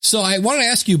 So I wanted to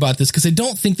ask you about this because I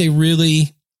don't think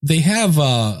they have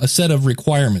a set of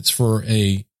requirements for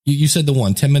you said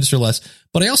the 10 minutes or less,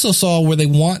 but I also saw where they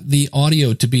want the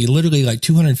audio to be literally like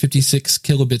 256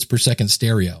 kilobits per second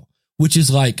stereo, which is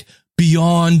like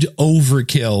beyond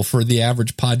overkill for the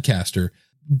average podcaster.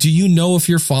 Do you know if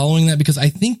you're following that? Because I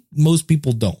think most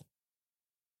people don't.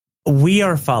 We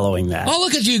are following that. Oh,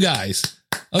 look at you guys.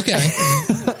 Okay.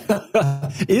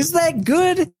 Is that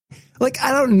good? Like,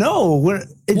 I don't know.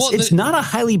 It's not a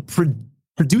highly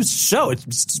produced show.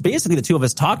 It's basically the two of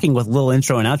us talking with little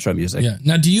intro and outro music. Yeah.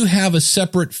 Now, do you have a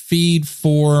separate feed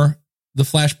for the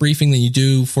flash briefing than you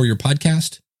do for your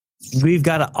podcast? We've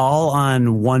got it all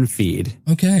on one feed.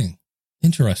 Okay.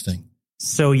 Interesting.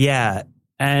 So, yeah.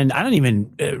 And I don't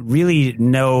even really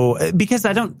know because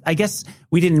I guess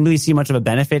we didn't really see much of a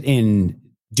benefit in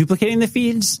duplicating the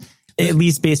feeds, at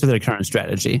least based with our current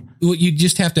strategy. Well, you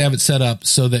just have to have it set up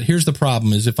so that here's the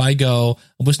problem is if I go,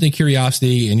 I'm listening to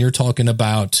Curiosity and you're talking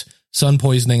about sun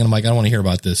poisoning and I'm like, I don't want to hear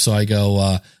about this. So I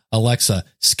go, Alexa,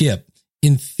 skip.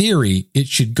 In theory, it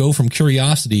should go from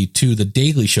Curiosity to the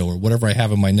Daily Show or whatever I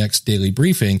have in my next daily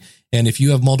briefing. And if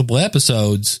you have multiple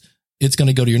episodes, it's going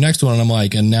to go to your next one. And I'm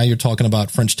like, and now you're talking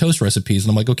about French toast recipes. And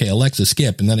I'm like, okay, Alexa,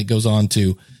 skip. And then it goes on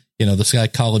to, the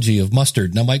psychology of mustard.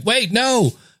 And I'm like, wait,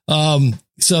 no.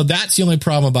 So that's the only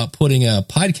problem about putting a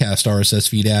podcast RSS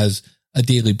feed as a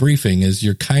daily briefing is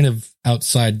you're kind of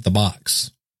outside the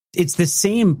box. It's the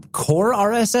same core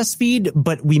RSS feed,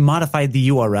 but we modified the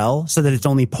URL so that it's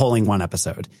only pulling one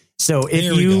episode. So if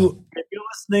you're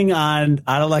listening on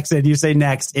Alexa and you say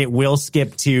next, it will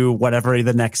skip to whatever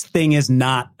the next thing is,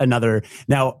 not another.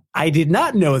 Now, I did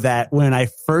not know that when I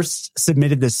first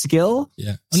submitted the skill.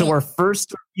 Yeah. So our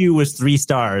first review was 3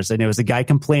 stars, and it was a guy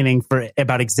complaining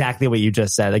about exactly what you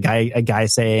just said. A guy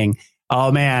saying,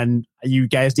 "Oh man, you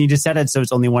guys need to set it so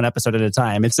it's only one episode at a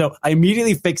time." And so I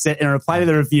immediately fix it and reply to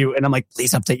the review, and I'm like,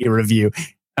 "Please update your review."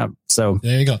 So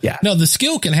there you go. Yeah. No, the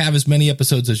skill can have as many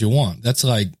episodes as you want. That's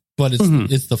like, but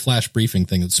it's the flash briefing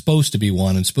thing. It's supposed to be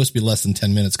one and it's supposed to be less than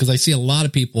 10 minutes. Cause I see a lot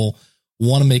of people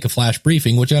want to make a flash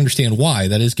briefing, which I understand why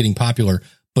that is getting popular,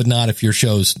 but not if your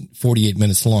show's 48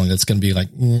 minutes long. That's going to be like,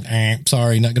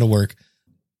 sorry, not going to work.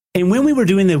 And when we were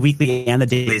doing the weekly and the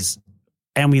dailies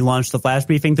and we launched the flash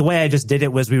briefing, the way I just did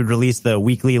it was we would release the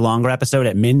weekly longer episode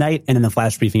at midnight and then the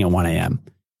flash briefing at 1 a.m.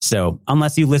 So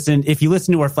if you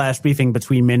listen to our flash briefing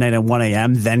between midnight and 1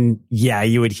 a.m., then yeah,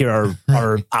 you would hear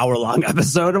our hour-long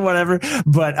episode or whatever.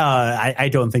 But I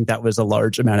don't think that was a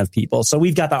large amount of people. So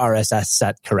we've got the RSS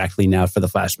set correctly now for the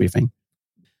flash briefing.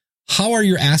 How are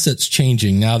your assets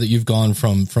changing now that you've gone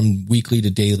from weekly to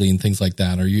daily and things like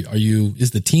that? Is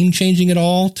the team changing at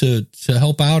all to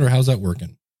help out, or how's that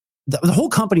working? The whole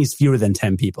company is fewer than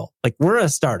 10 people. Like, we're a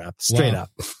startup straight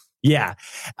up. Yeah.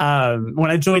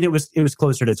 When I joined, it was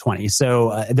closer to 20.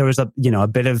 So there was a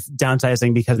bit of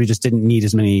downsizing because we just didn't need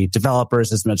as many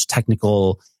developers, as much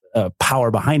technical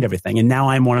power behind everything. And now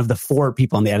I'm one of the 4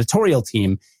 people on the editorial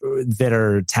team that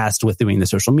are tasked with doing the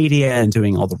social media and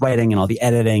doing all the writing and all the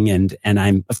editing. And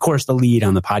I'm, of course, the lead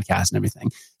on the podcast and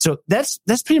everything. So that's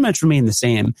pretty much remained the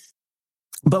same.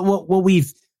 But what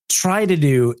we've tried to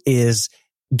do is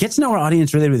get to know our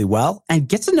audience really, really well and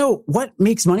get to know what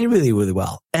makes money really, really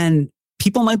well. And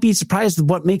people might be surprised with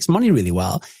what makes money really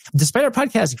well. Despite our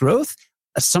podcast growth,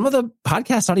 some of the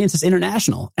podcast audience is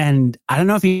international. And I don't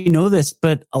know if you know this,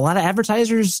 but a lot of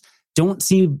advertisers don't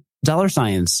see dollar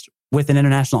signs with an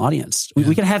international audience.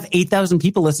 We could have 8,000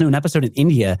 people listen to an episode in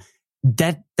India.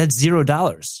 That's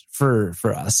 $0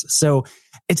 for us. So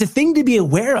it's a thing to be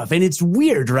aware of. And it's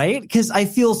weird, right? Because I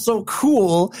feel so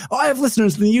cool. Oh, I have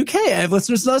listeners in the UK. I have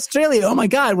listeners in Australia. Oh my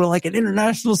God, we're like an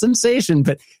international sensation.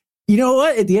 But you know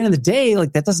what? At the end of the day,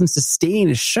 like, that doesn't sustain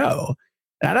a show.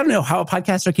 And I don't know how a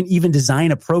podcaster can even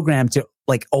design a program to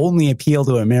like only appeal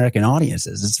to American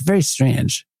audiences. It's very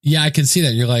strange. Yeah, I can see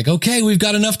that. You're like, okay, we've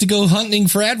got enough to go hunting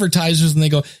for advertisers. And they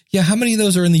go, yeah, how many of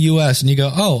those are in the US? And you go,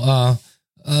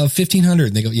 1,500.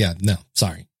 And they go, yeah, no,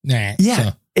 sorry. Nah. Yeah.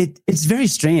 So, It's very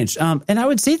strange. And I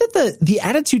would say that the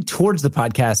attitude towards the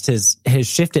podcast has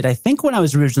shifted. I think when I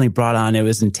was originally brought on, it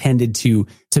was intended to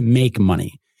make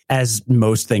money, as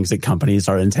most things at companies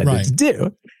are intended to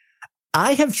do.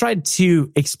 I have tried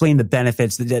to explain the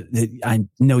benefits that I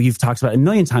know you've talked about a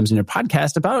million times in your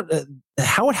podcast about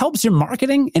how it helps your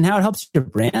marketing and how it helps your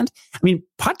brand. I mean,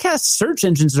 podcast search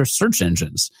engines are search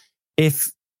engines. If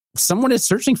someone is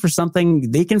searching for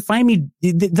something, they can find me.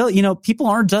 People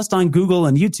aren't just on Google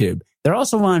and YouTube. They're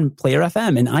also on Player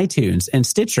FM and iTunes and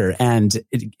Stitcher and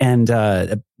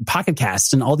Pocket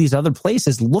Casts and all these other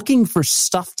places looking for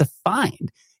stuff to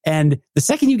find. And the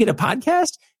second you get a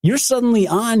podcast, you're suddenly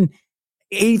on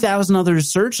 80,000 other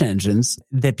search engines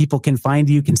that people can find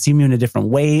you, consume you in a different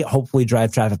way, hopefully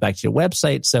drive traffic back to your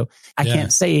website. So I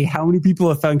can't say how many people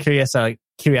have found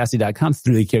Curiosity.com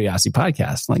through the Curiosity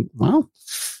podcast. Like, well,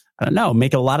 I don't know,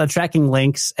 make a lot of tracking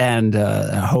links and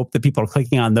hope that people are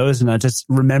clicking on those and not just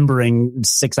remembering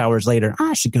 6 hours later,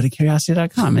 I should go to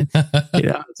Curiosity.com. And,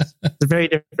 it's a very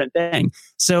different thing.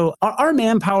 So our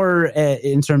manpower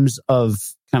in terms of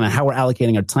kind of how we're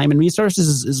allocating our time and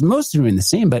resources is mostly remain the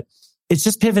same, but it's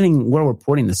just pivoting where we're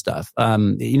putting the stuff.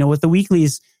 With the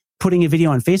weeklies, putting a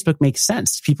video on Facebook makes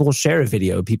sense. People will share a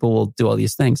video. People will do all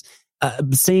these things.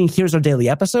 Saying, here's our daily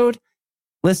episode.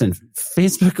 Listen,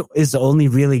 Facebook is only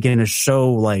really going to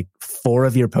show like 4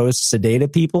 of your posts a day to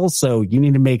people. So you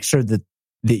need to make sure that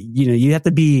you have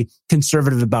to be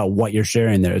conservative about what you're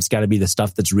sharing there. It's got to be the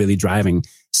stuff that's really driving.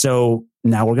 So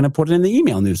now we're going to put it in the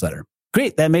email newsletter.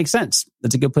 Great. That makes sense.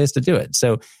 That's a good place to do it.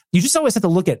 So you just always have to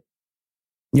look at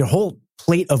your whole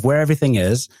plate of where everything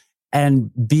is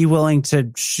and be willing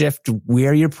to shift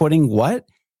where you're putting what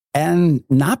and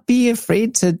not be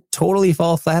afraid to totally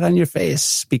fall flat on your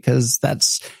face, because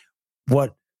that's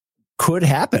what could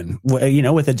happen,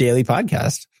 with a daily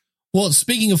podcast. Well,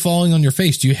 speaking of falling on your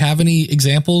face, do you have any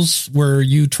examples where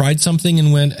you tried something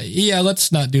and went, yeah,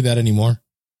 let's not do that anymore?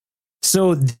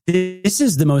 So this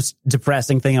is the most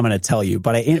depressing thing I'm going to tell you,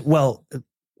 but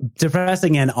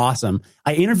depressing and awesome.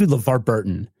 I interviewed LeVar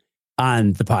Burton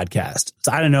on the podcast.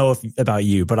 So I don't know about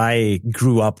you, but I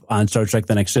grew up on Star Trek: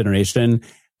 The Next Generation.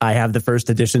 I have the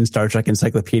first edition Star Trek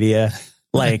encyclopedia.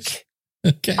 Like,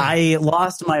 okay. I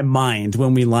lost my mind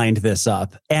when we lined this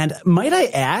up. And might I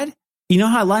add, you know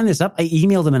how I lined this up? I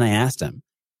emailed him and I asked him.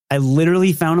 I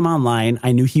literally found him online.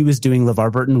 I knew he was doing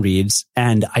LeVar Burton Reads,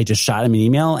 and I just shot him an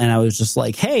email and I was just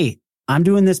like, hey, I'm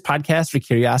doing this podcast for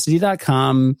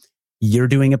Curiosity.com. You're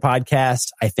doing a podcast.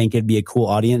 I think it'd be a cool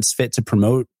audience fit to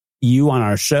promote you on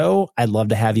our show. I'd love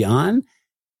to have you on.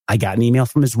 I got an email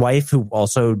from his wife, who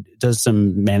also does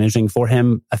some managing for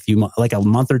him a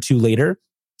month or two later.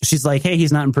 She's like, hey,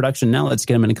 he's not in production now. Let's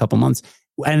get him in a couple months.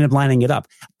 I ended up lining it up.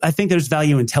 I think there's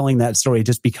value in telling that story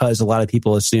just because a lot of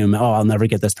people assume, oh, I'll never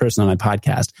get this person on my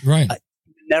podcast. Right.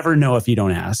 You never know if you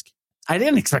don't ask. I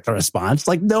didn't expect a response.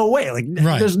 Like, no way.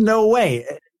 There's no way.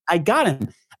 I got him.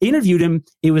 I interviewed him.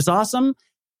 It was awesome.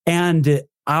 And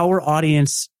our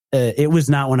audience, it was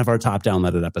not one of our top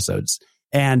downloaded episodes.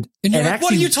 And you're like, actually,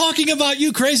 what are you talking about,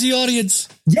 you crazy audience?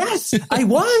 Yes, I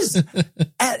was.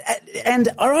 And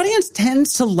our audience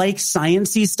tends to like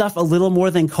sciencey stuff a little more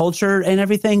than culture and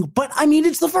everything. But I mean,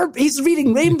 he's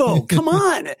reading Rainbow. Come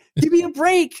on, give me a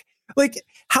break. Like,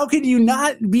 how could you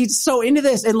not be so into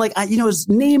this? And his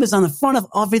name is on the front of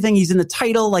everything. He's in the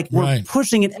title. Like, we're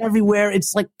pushing it everywhere.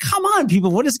 It's like, come on,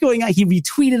 people, what is going on? He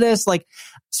retweeted us.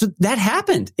 So that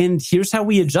happened. And here's how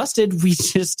we adjusted. We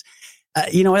just, I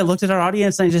looked at our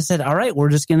audience and I just said, all right, we're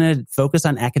just going to focus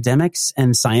on academics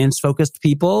and science focused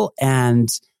people. And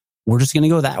we're just going to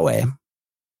go that way.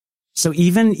 So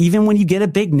even when you get a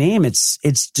big name, it's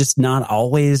just not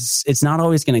always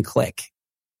going to click.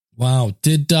 Wow.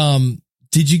 Did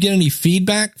you get any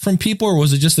feedback from people, or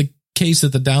was it just the case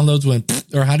that the downloads went,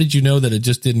 or how did you know that it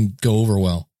just didn't go over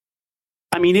well?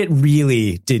 I mean, it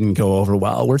really didn't go over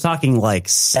well. We're talking like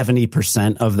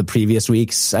 70% of the previous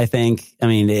weeks, I think. I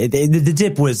mean, the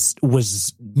dip was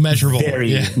measurable,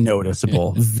 very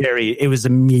noticeable. It was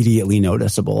immediately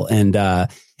noticeable. And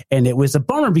it was a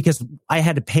bummer because I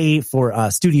had to pay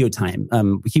for studio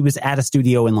time. He was at a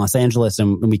studio in Los Angeles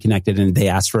and we connected and they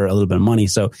asked for a little bit of money.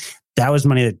 So that was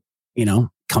money that,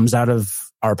 comes out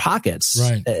of our pockets.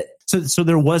 Right. So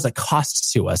there was a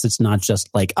cost to us. It's not just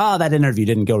like, that interview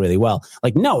didn't go really well.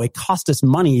 Like, no, it cost us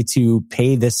money to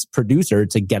pay this producer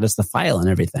to get us the file and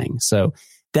everything. So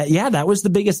that was the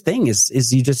biggest thing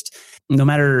is you just, no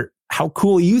matter how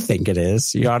cool you think it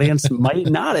is, your audience might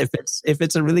not if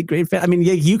it's a really great fan. I mean,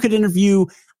 you could interview,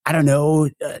 I don't know,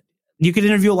 you could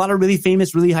interview a lot of really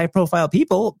famous, really high profile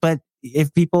people, but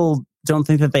if people don't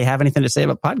think that they have anything to say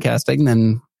about podcasting,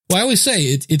 then Well, I always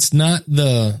say it's not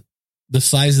the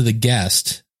size of the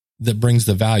guest that brings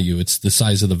the value. It's the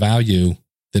size of the value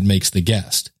that makes the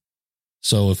guest.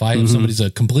 So if somebody's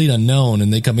a complete unknown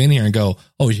and they come in here and go,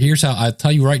 oh, here's how I'll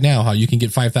tell you right now how you can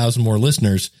get 5,000 more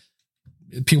listeners.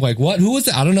 People are like, what? Who was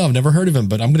that? I don't know. I've never heard of him,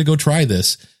 but I'm going to go try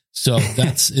this. So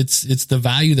that's, it's the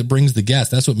value that brings the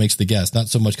guest. That's what makes the guest, not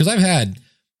so much. Cause I've had,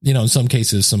 in some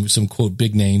cases, some quote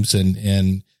big names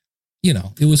and,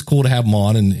 it was cool to have them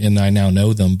on and I now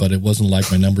know them, but it wasn't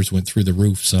like my numbers went through the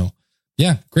roof. So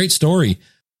yeah, great story.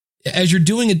 As you're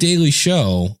doing a daily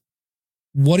show,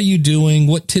 what are you doing?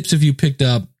 What tips have you picked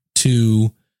up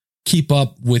to keep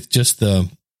up with just the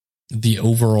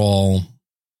overall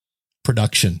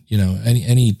production?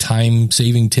 Any time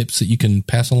saving tips that you can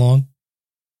pass along?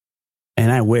 And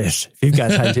I wish, if you've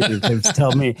got time saving tips,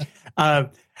 tell me.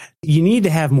 You need to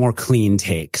have more clean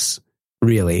takes,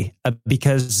 really,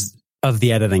 because of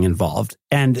the editing involved.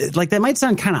 And that might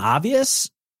sound kind of obvious,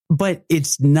 but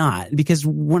it's not, because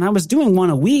when I was doing one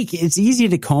a week, it's easy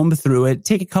to comb through it,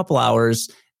 take a couple hours,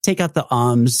 take out the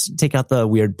take out the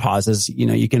weird pauses.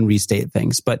 You can restate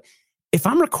things. But if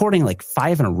I'm recording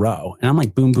 5 in a row and I'm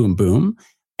like, boom, boom, boom,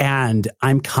 and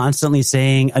I'm constantly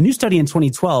saying a new study in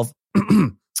 2012, a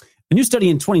study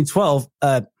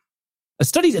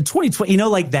in 2020,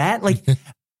 like that,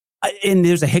 and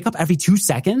there's a hiccup every 2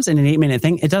 seconds in an 8-minute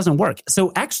thing. It doesn't work.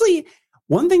 So actually,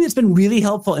 one thing that's been really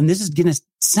helpful, and this is going to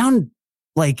sound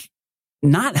like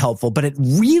not helpful, but it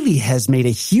really has made a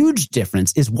huge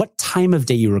difference, is what time of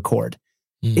day you record.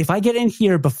 If I get in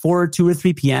here before 2 or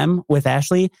 3 p.m. with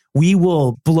Ashley, we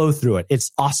will blow through it.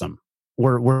 It's awesome.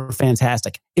 We're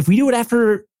fantastic. If we do it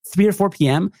after 3 or 4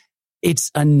 p.m.,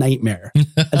 it's a nightmare.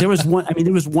 There was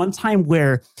one time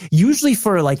where usually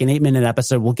for an 8-minute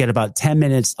episode, we'll get about 10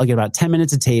 minutes. I'll get about 10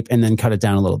 minutes of tape and then cut it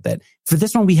down a little bit. For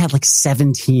this one, we had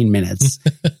 17 minutes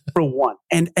for one.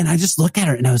 And I just look at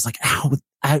her and I was like, ow,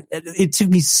 it took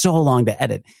me so long to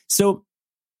edit. So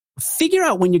figure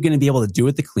out when you're going to be able to do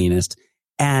it the cleanest.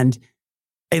 And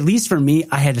at least for me,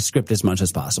 I had to script as much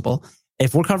as possible.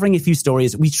 If we're covering a few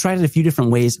stories, we tried it a few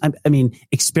different ways.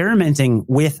 Experimenting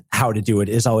with how to do it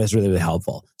is always really, really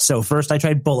helpful. So first I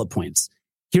tried bullet points.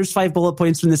 Here's 5 bullet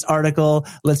points from this article.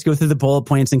 Let's go through the bullet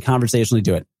points and conversationally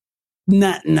do it.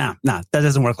 Nah, that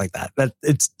doesn't work like that.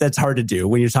 That's hard to do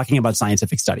when you're talking about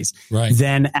scientific studies. Right.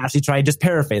 Then Ashley tried just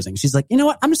paraphrasing. She's like, you know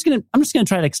what? I'm just gonna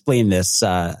try to explain this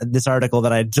article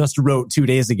that I just wrote 2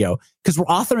 days ago, because we're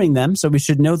authoring them, so we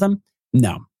should know them.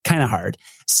 No, kind of hard.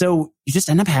 So you just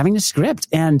end up having to script,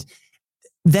 and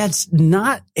that's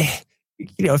not,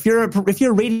 if you're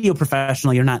a radio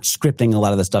professional, you're not scripting a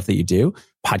lot of the stuff that you do.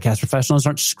 Podcast professionals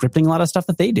aren't scripting a lot of stuff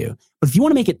that they do. But if you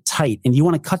want to make it tight and you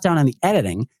want to cut down on the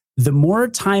editing, the more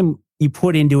time you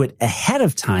put into it ahead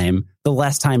of time, the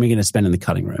less time you're going to spend in the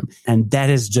cutting room. And that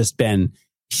has just been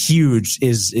huge,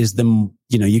 is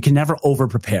you can never over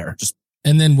prepare.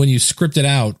 And then when you script it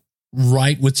out,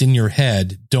 write what's in your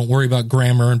head. Don't worry about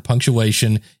grammar and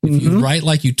punctuation. If you write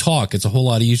like you talk, it's a whole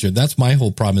lot easier. That's my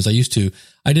whole problem. Is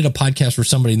I did a podcast for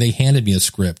somebody and they handed me a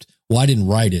script. Well, I didn't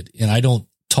write it, and I don't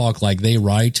talk like they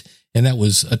write. And that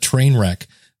was a train wreck.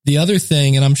 The other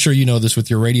thing, and I'm sure you know this with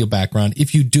your radio background,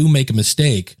 if you do make a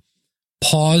mistake,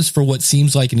 pause for what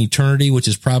seems like an eternity, which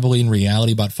is probably in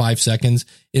reality about 5 seconds.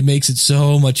 It makes it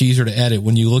so much easier to edit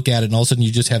when you look at it and all of a sudden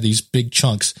you just have these big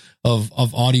chunks of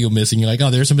audio missing. You're like, oh,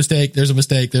 there's a mistake.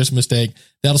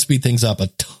 That'll speed things up a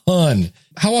ton.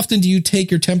 How often do you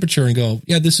take your temperature and go,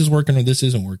 yeah, this is working or this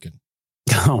isn't working?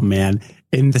 Oh man.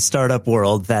 In the startup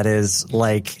world, that is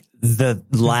like the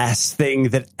last thing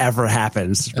that ever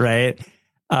happens, right?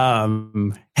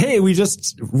 Hey, we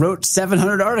just wrote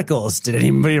 700 articles. Did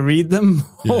anybody read them?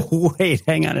 Yeah. Oh, wait,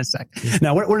 hang on a sec.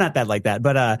 No, we're not that like that.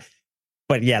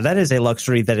 But yeah, that is a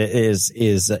luxury that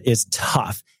is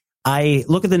tough. I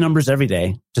look at the numbers every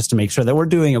day just to make sure that we're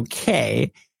doing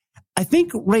okay. I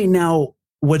think right now,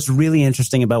 what's really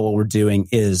interesting about what we're doing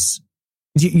is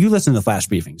you listen to the flash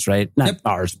briefings, right? Not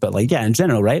ours, but in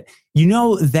general, right? You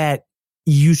know that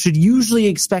you should usually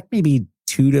expect maybe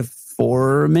 2 to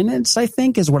 4 minutes, I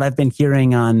think, is what I've been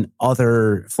hearing on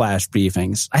other flash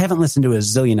briefings. I haven't listened to a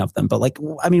zillion of them, but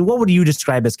what would you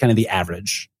describe as kind of the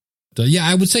average? Yeah,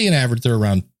 I would say an average, they're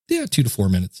around 2 to 4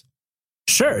 minutes.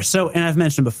 Sure. So, and I've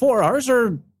mentioned before, ours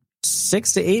are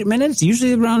 6 to 8 minutes,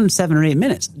 usually around 7 or 8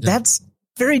 minutes. Yeah. That's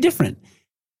very different.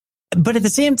 But at the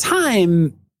same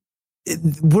time,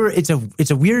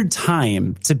 it's a weird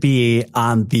time to be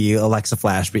on the Alexa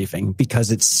flash briefing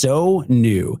because it's so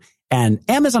new. And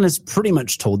Amazon has pretty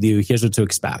much told you, here's what to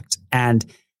expect. And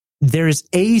there's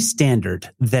a standard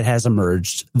that has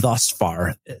emerged thus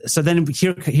far. So then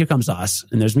here comes us,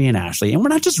 and there's me and Ashley, and we're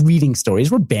not just reading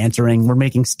stories. We're bantering. We're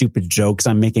making stupid jokes.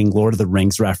 I'm making Lord of the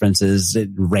Rings references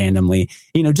randomly,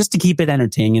 just to keep it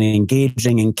entertaining and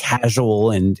engaging and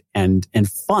casual and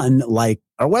fun, like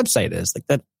our website is. Like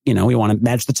that, we want to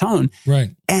match the tone. Right.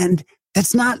 And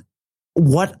that's not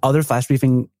what other flash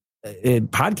briefing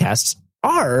podcasts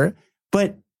are,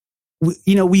 but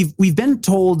we've been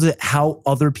told how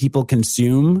other people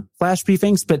consume flash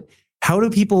briefings, but how do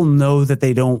people know that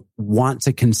they don't want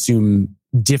to consume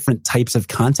different types of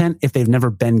content if they've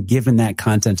never been given that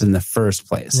content in the first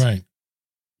place? Right.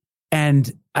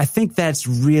 And I think that's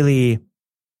really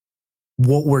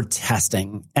what we're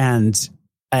testing. And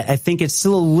I think it's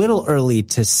still a little early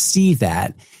to see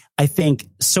that. I think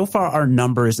so far our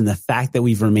numbers and the fact that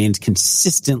we've remained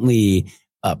consistently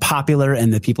popular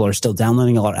and that people are still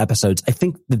downloading all our episodes, I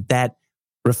think that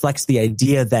reflects the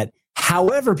idea that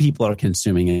however people are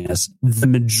consuming us, the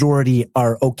majority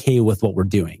are okay with what we're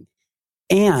doing.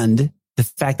 And the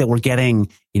fact that we're getting,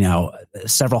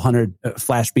 several hundred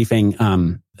flash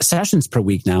briefing sessions per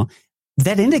week now,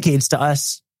 that indicates to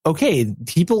us, okay,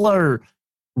 people are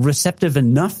receptive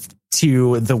enough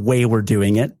to the way we're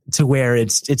doing it to where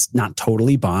it's not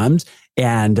totally bombed.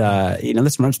 And, the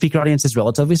smart speaker audience is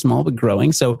relatively small, but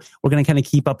growing. So we're going to kind of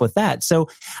keep up with that. So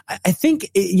I think,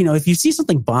 if you see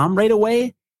something bomb right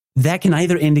away, that can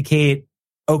either indicate,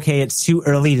 okay, it's too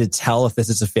early to tell if this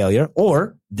is a failure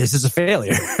or this is a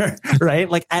failure, right?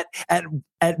 Like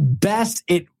at best,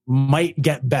 it might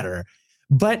get better.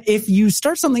 But if you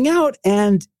start something out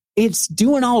and it's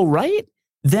doing all right,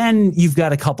 then you've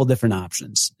got a couple different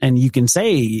options and you can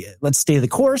say, let's stay the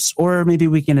course, or maybe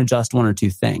we can adjust one or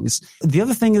two things. The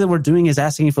other thing that we're doing is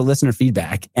asking for listener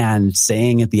feedback and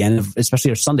saying at the end of, especially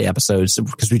our Sunday episodes,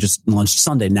 because we just launched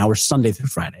Sunday. Now we're Sunday through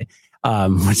Friday,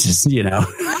 which is,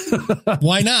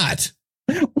 why not?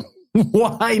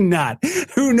 Why not?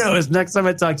 Who knows? Next time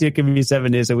I talk to you, it can be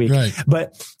 7 days a week. Right.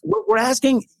 But we're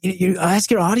asking, ask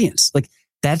your audience, like,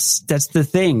 that's the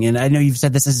thing. And I know you've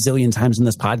said this a zillion times in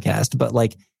this podcast, but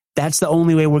like, that's the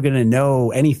only way we're going to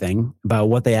know anything about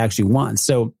what they actually want.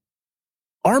 So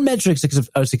our metrics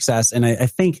of success, and I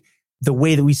think the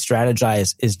way that we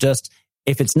strategize is just,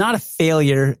 if it's not a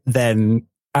failure, then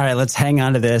all right, let's hang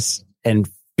on to this and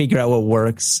figure out what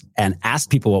works and ask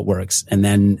people what works and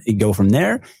then go from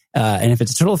there. And if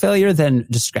it's a total failure, then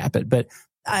just scrap it. But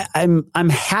I'm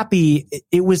happy.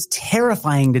 It was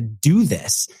terrifying to do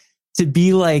this, to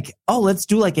be like, oh, let's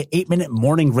do like an 8-minute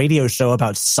morning radio show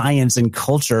about science and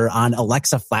culture on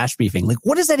Alexa flash briefing. Like,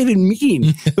 what does that even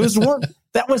mean?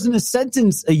 That wasn't a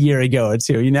sentence a year ago or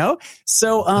two,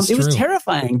 So it was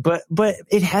terrifying, but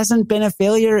it hasn't been a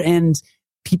failure and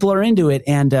people are into it.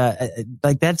 And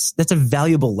that's a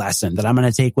valuable lesson that I'm going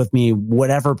to take with me,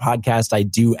 whatever podcast I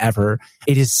do ever.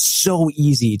 It is so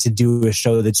easy to do a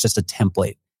show that's just a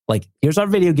template. Like, here's our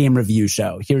video game review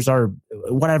show. Here's our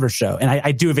whatever show. And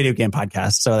I do a video game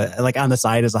podcast. So like on the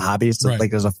side as a hobby. So like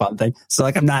there's a fun thing. So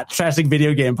like I'm not trashing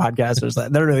video game podcasters.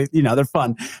 They're really, they're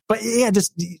fun. But yeah,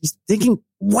 just thinking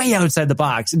way outside the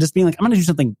box and just being like, I'm going to do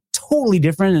something totally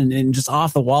different and just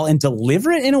off the wall and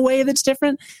deliver it in a way that's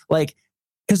different. Like,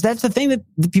 because that's the thing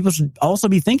that people should also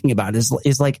be thinking about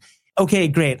is like, okay,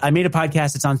 great. I made a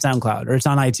podcast. It's on SoundCloud or it's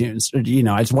on iTunes or,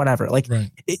 it's whatever. Like,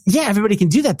 yeah, everybody can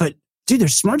do that. But dude,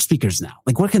 there's smart speakers now.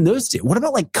 Like, what can those do? What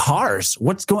about like cars?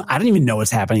 I don't even know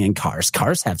what's happening in cars.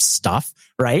 Cars have stuff,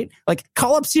 right? Like,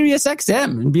 call up Sirius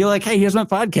XM and be like, hey, here's my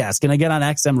podcast. Can I get on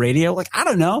XM radio? Like, I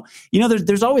don't know.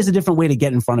 There's always a different way to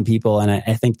get in front of people. And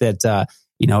I think that,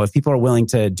 if people are willing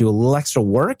to do a little extra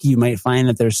work, you might find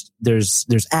that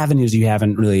there's avenues you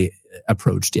haven't really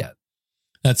approached yet.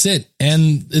 That's it.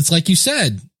 And it's like you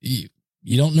said, you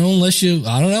don't know unless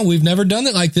I don't know. We've never done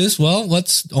it like this. Well,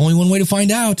 only one way to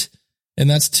find out. And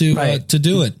that's to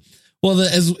do it. Well,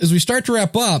 as we start to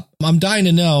wrap up, I'm dying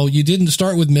to know, you didn't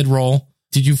start with mid-roll.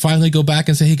 Did you finally go back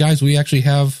and say, hey guys, we actually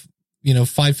have,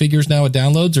 5 figures now of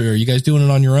downloads, or are you guys doing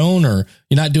it on your own, or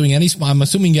you're not doing any? I'm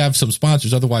assuming you have some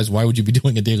sponsors. Otherwise, why would you be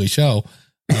doing a daily show?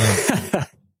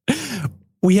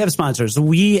 We have sponsors.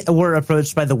 We were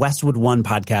approached by the Westwood One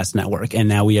podcast network, and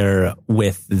now we are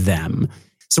with them.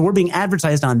 So we're being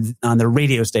advertised on the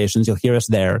radio stations. You'll hear us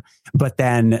there. But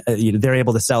then they're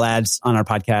able to sell ads on our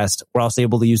podcast. We're also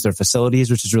able to use their facilities,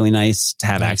 which is really nice to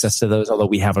have access to those, although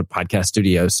we have a podcast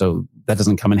studio. So that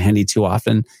doesn't come in handy too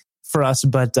often for us.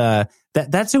 But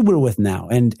that's who we're with now.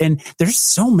 And there's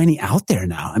so many out there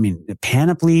now. I mean,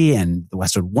 Panoply and the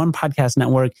Westwood One podcast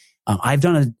network. I've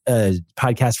done a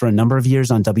podcast for a number of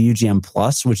years on WGN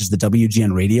Plus, which is the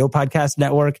WGN Radio podcast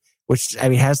network. which I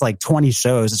mean has like 20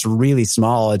 shows. It's really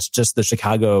small. It's just the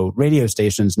Chicago radio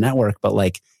stations network. But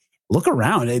like, look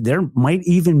around. There might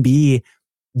even be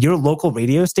your local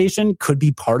radio station could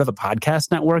be part of a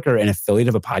podcast network or an affiliate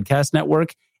of a podcast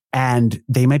network, and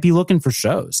they might be looking for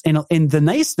shows. And the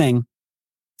nice thing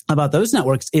about those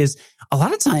networks is a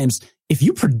lot of times if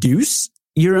you produce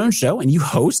your own show and you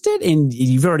host it and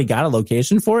you've already got a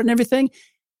location for it and everything,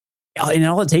 and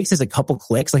all it takes is a couple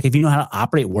clicks. Like if you know how to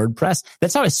operate WordPress,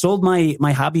 that's how I sold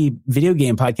my hobby video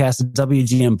game podcast at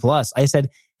WGN Plus. I said,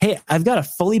 hey, I've got a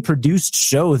fully produced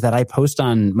show that I post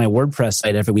on my WordPress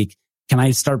site every week. Can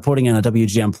I start putting in a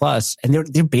WGN Plus? And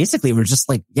they basically were just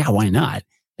like, yeah, why not?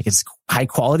 Like it's high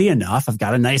quality enough. I've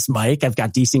got a nice mic. I've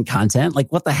got decent content.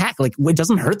 Like what the heck? Like it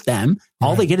doesn't hurt them.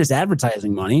 All they get is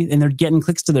advertising money and they're getting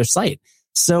clicks to their site.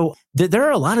 So there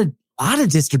are a lot of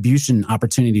distribution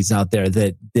opportunities out there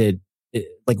that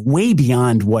like way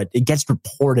beyond what it gets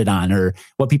reported on or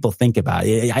what people think about.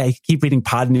 I keep reading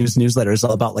Pod News newsletters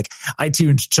all about like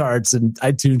iTunes charts and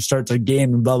iTunes charts are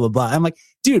game and blah, blah, blah. I'm like,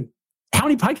 dude, how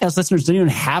many podcast listeners don't even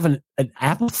have an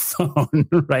Apple phone,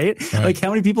 right? Like how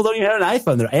many people don't even have an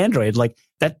iPhone? They're Android. Like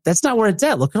that's not where it's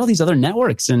at. Look at all these other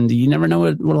networks and you never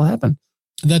know what'll happen.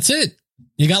 That's it.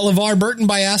 You got LeVar Burton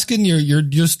by asking. You're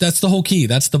just, that's the whole key.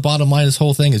 That's the bottom line of this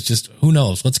whole thing is just, who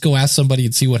knows? Let's go ask somebody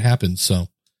and see what happens. So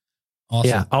awesome.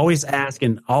 Yeah. Always ask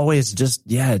and always just,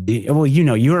 well,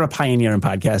 you're a pioneer in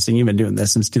podcasting. You've been doing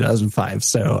this since 2005.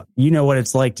 So you know what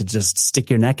it's like to just stick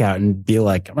your neck out and be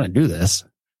like, I'm going to do this.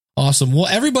 Awesome. Well,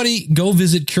 everybody go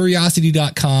visit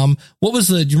curiosity.com. What was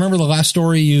do you remember the last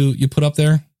story you put up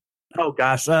there? Oh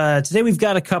gosh. Today we've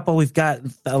got a couple. We've got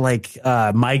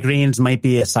migraines might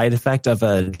be a side effect of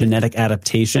a genetic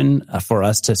adaptation for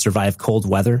us to survive cold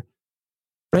weather.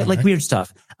 Right? Like weird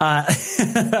stuff. Got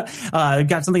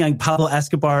something like Pablo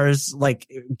Escobar's like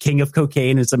king of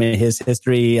cocaine and some of his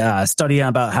history, study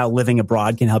about how living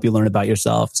abroad can help you learn about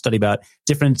yourself, study about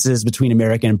differences between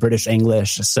American and British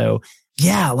English. So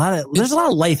yeah, there's a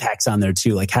lot of life hacks on there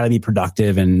too, like how to be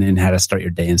productive and how to start your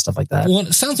day and stuff like that. Well,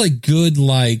 it sounds like good,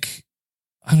 like,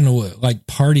 I don't know, like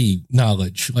party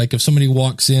knowledge. Like if somebody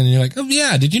walks in and you're like, oh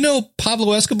yeah, did you know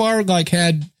Pablo Escobar like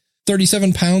had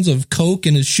 37 pounds of coke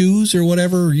in his shoes or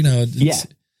whatever,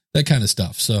 that kind of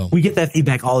stuff. So we get that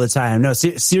feedback all the time. No,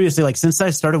 seriously, like since I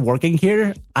started working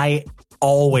here, I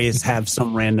always have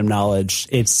some random knowledge.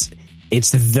 It's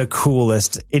the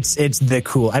coolest. It's the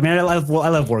cool. I mean, I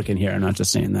love working here. I'm not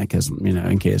just saying that because,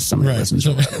 in case somebody listens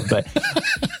or whatever,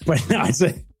 but no,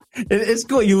 it's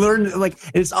cool. You learn like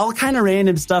it's all kind of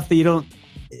random stuff that you don't.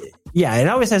 Yeah. It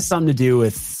always has something to do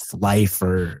with life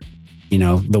or,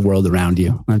 the world around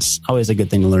you. That's always a good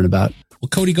thing to learn about. Well,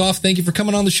 Cody Goff, thank you for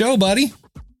coming on the show, buddy.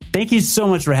 Thank you so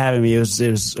much for having me. It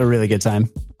was a really good time.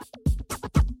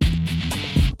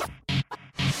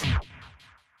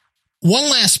 One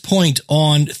last point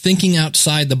on thinking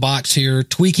outside the box here,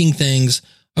 tweaking things.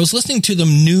 I was listening to the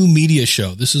New Media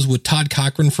Show. This is with Todd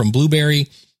Cochran from Blueberry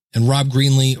and Rob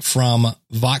Greenlee from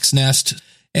Voxnest.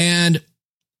 And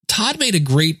Todd made a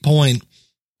great point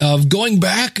of going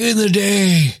back in the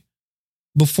day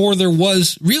before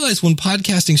realize when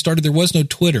podcasting started, there was no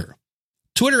Twitter.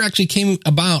 Twitter actually came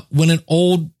about when an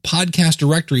old podcast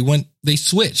directory they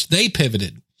switched, they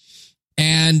pivoted.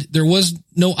 And there was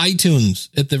no iTunes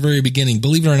at the very beginning,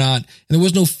 believe it or not. And there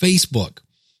was no Facebook.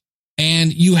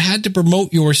 And you had to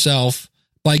promote yourself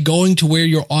by going to where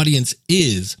your audience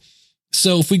is.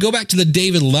 So if we go back to the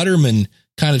David Letterman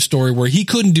kind of story where he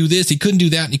couldn't do this, he couldn't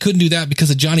do that, and he couldn't do that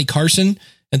because of Johnny Carson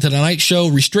and Tonight Show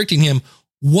restricting him.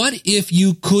 What if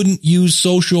you couldn't use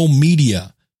social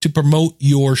media to promote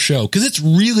your show? Because it's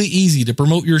really easy to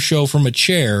promote your show from a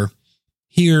chair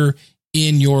here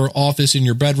in your office, in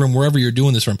your bedroom, wherever you're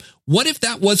doing this from. What if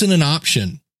that wasn't an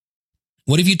option?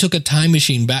 What if you took a time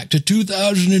machine back to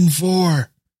 2004?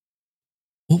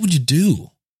 What would you do?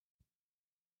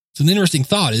 It's an interesting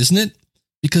thought, isn't it?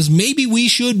 Because maybe we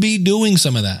should be doing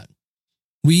some of that.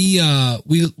 We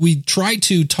try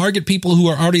to target people who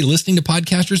are already listening to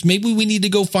podcasters. Maybe we need to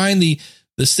go find the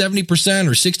 70%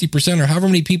 or 60% or however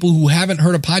many people who haven't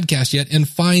heard a podcast yet and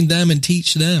find them and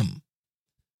teach them.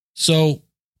 So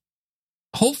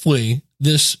hopefully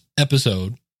this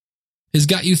episode has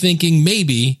got you thinking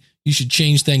maybe you should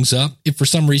change things up. If for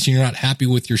some reason you're not happy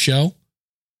with your show,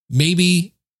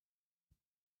 maybe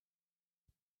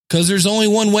because there's only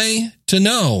one way to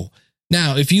know.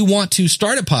 Now, if you want to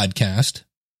start a podcast,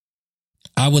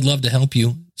 I would love to help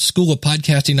you.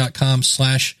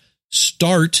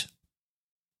 schoolofpodcasting.com/start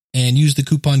and use the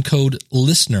coupon code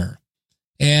LISTENER.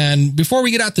 And before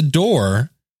we get out the door,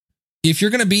 if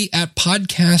you're going to be at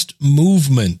Podcast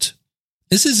Movement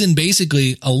This is in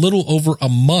basically a little over a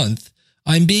month.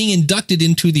 I'm being inducted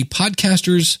into the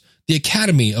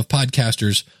Academy of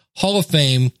Podcasters Hall of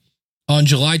Fame on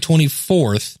July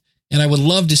 24th. And I would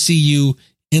love to see you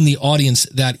in the audience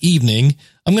that evening.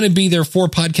 I'm going to be there for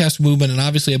Podcast Movement, and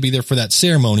obviously I'll be there for that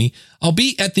ceremony. I'll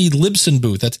be at the Libsyn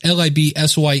booth. That's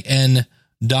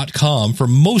LIBSYN.com for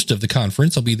most of the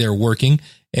conference. I'll be there working,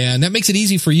 and that makes it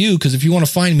easy for you because if you want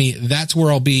to find me, that's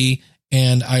where I'll be.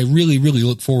 And I really, really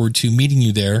look forward to meeting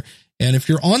you there. And if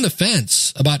you're on the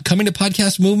fence about coming to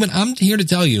Podcast Movement, I'm here to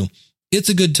tell you it's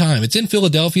a good time. It's in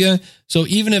Philadelphia. So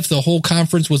even if the whole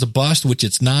conference was a bust, which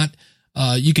it's not,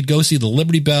 you could go see the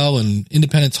Liberty Bell and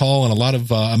Independence Hall and a lot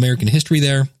of American history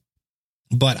there.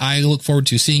 But I look forward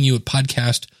to seeing you at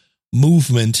Podcast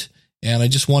Movement. And I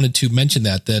just wanted to mention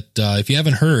that if you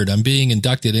haven't heard, I'm being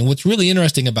inducted. And what's really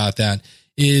interesting about that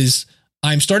is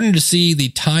I'm starting to see the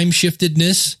time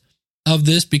shiftedness of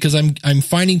this because I'm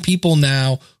finding people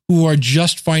now who are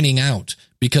just finding out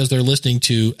because they're listening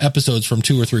to episodes from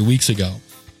 2 or 3 weeks ago.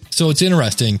 So it's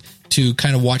interesting to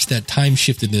kind of watch that time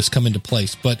shiftedness come into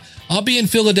place. But I'll be in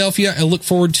Philadelphia. I look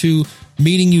forward to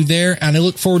meeting you there, and I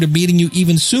look forward to meeting you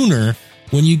even sooner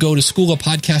when you go to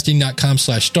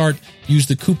schoolofpodcasting.com/start, use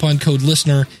the coupon code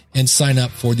LISTENER, and sign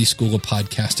up for the School of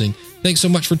Podcasting. Thanks so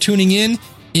much for tuning in.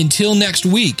 Until next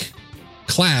week,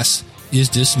 class is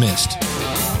dismissed.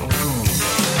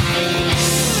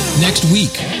 Next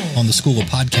week on the School of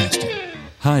Podcasting.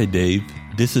 Hi, Dave.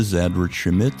 This is Edward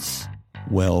Schmitz.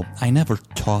 Well, I never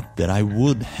thought that I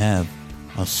would have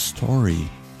a story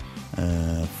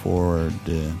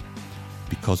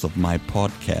because of my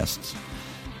podcasts.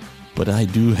 But I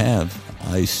do have.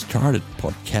 I started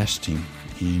podcasting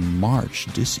in March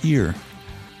this year.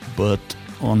 But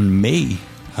on May,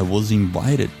 I was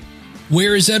invited.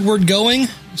 Where is Edward going?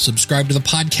 Subscribe to the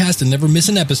podcast and never miss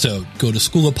an episode. Go to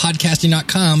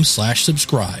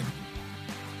schoolofpodcasting.com/subscribe.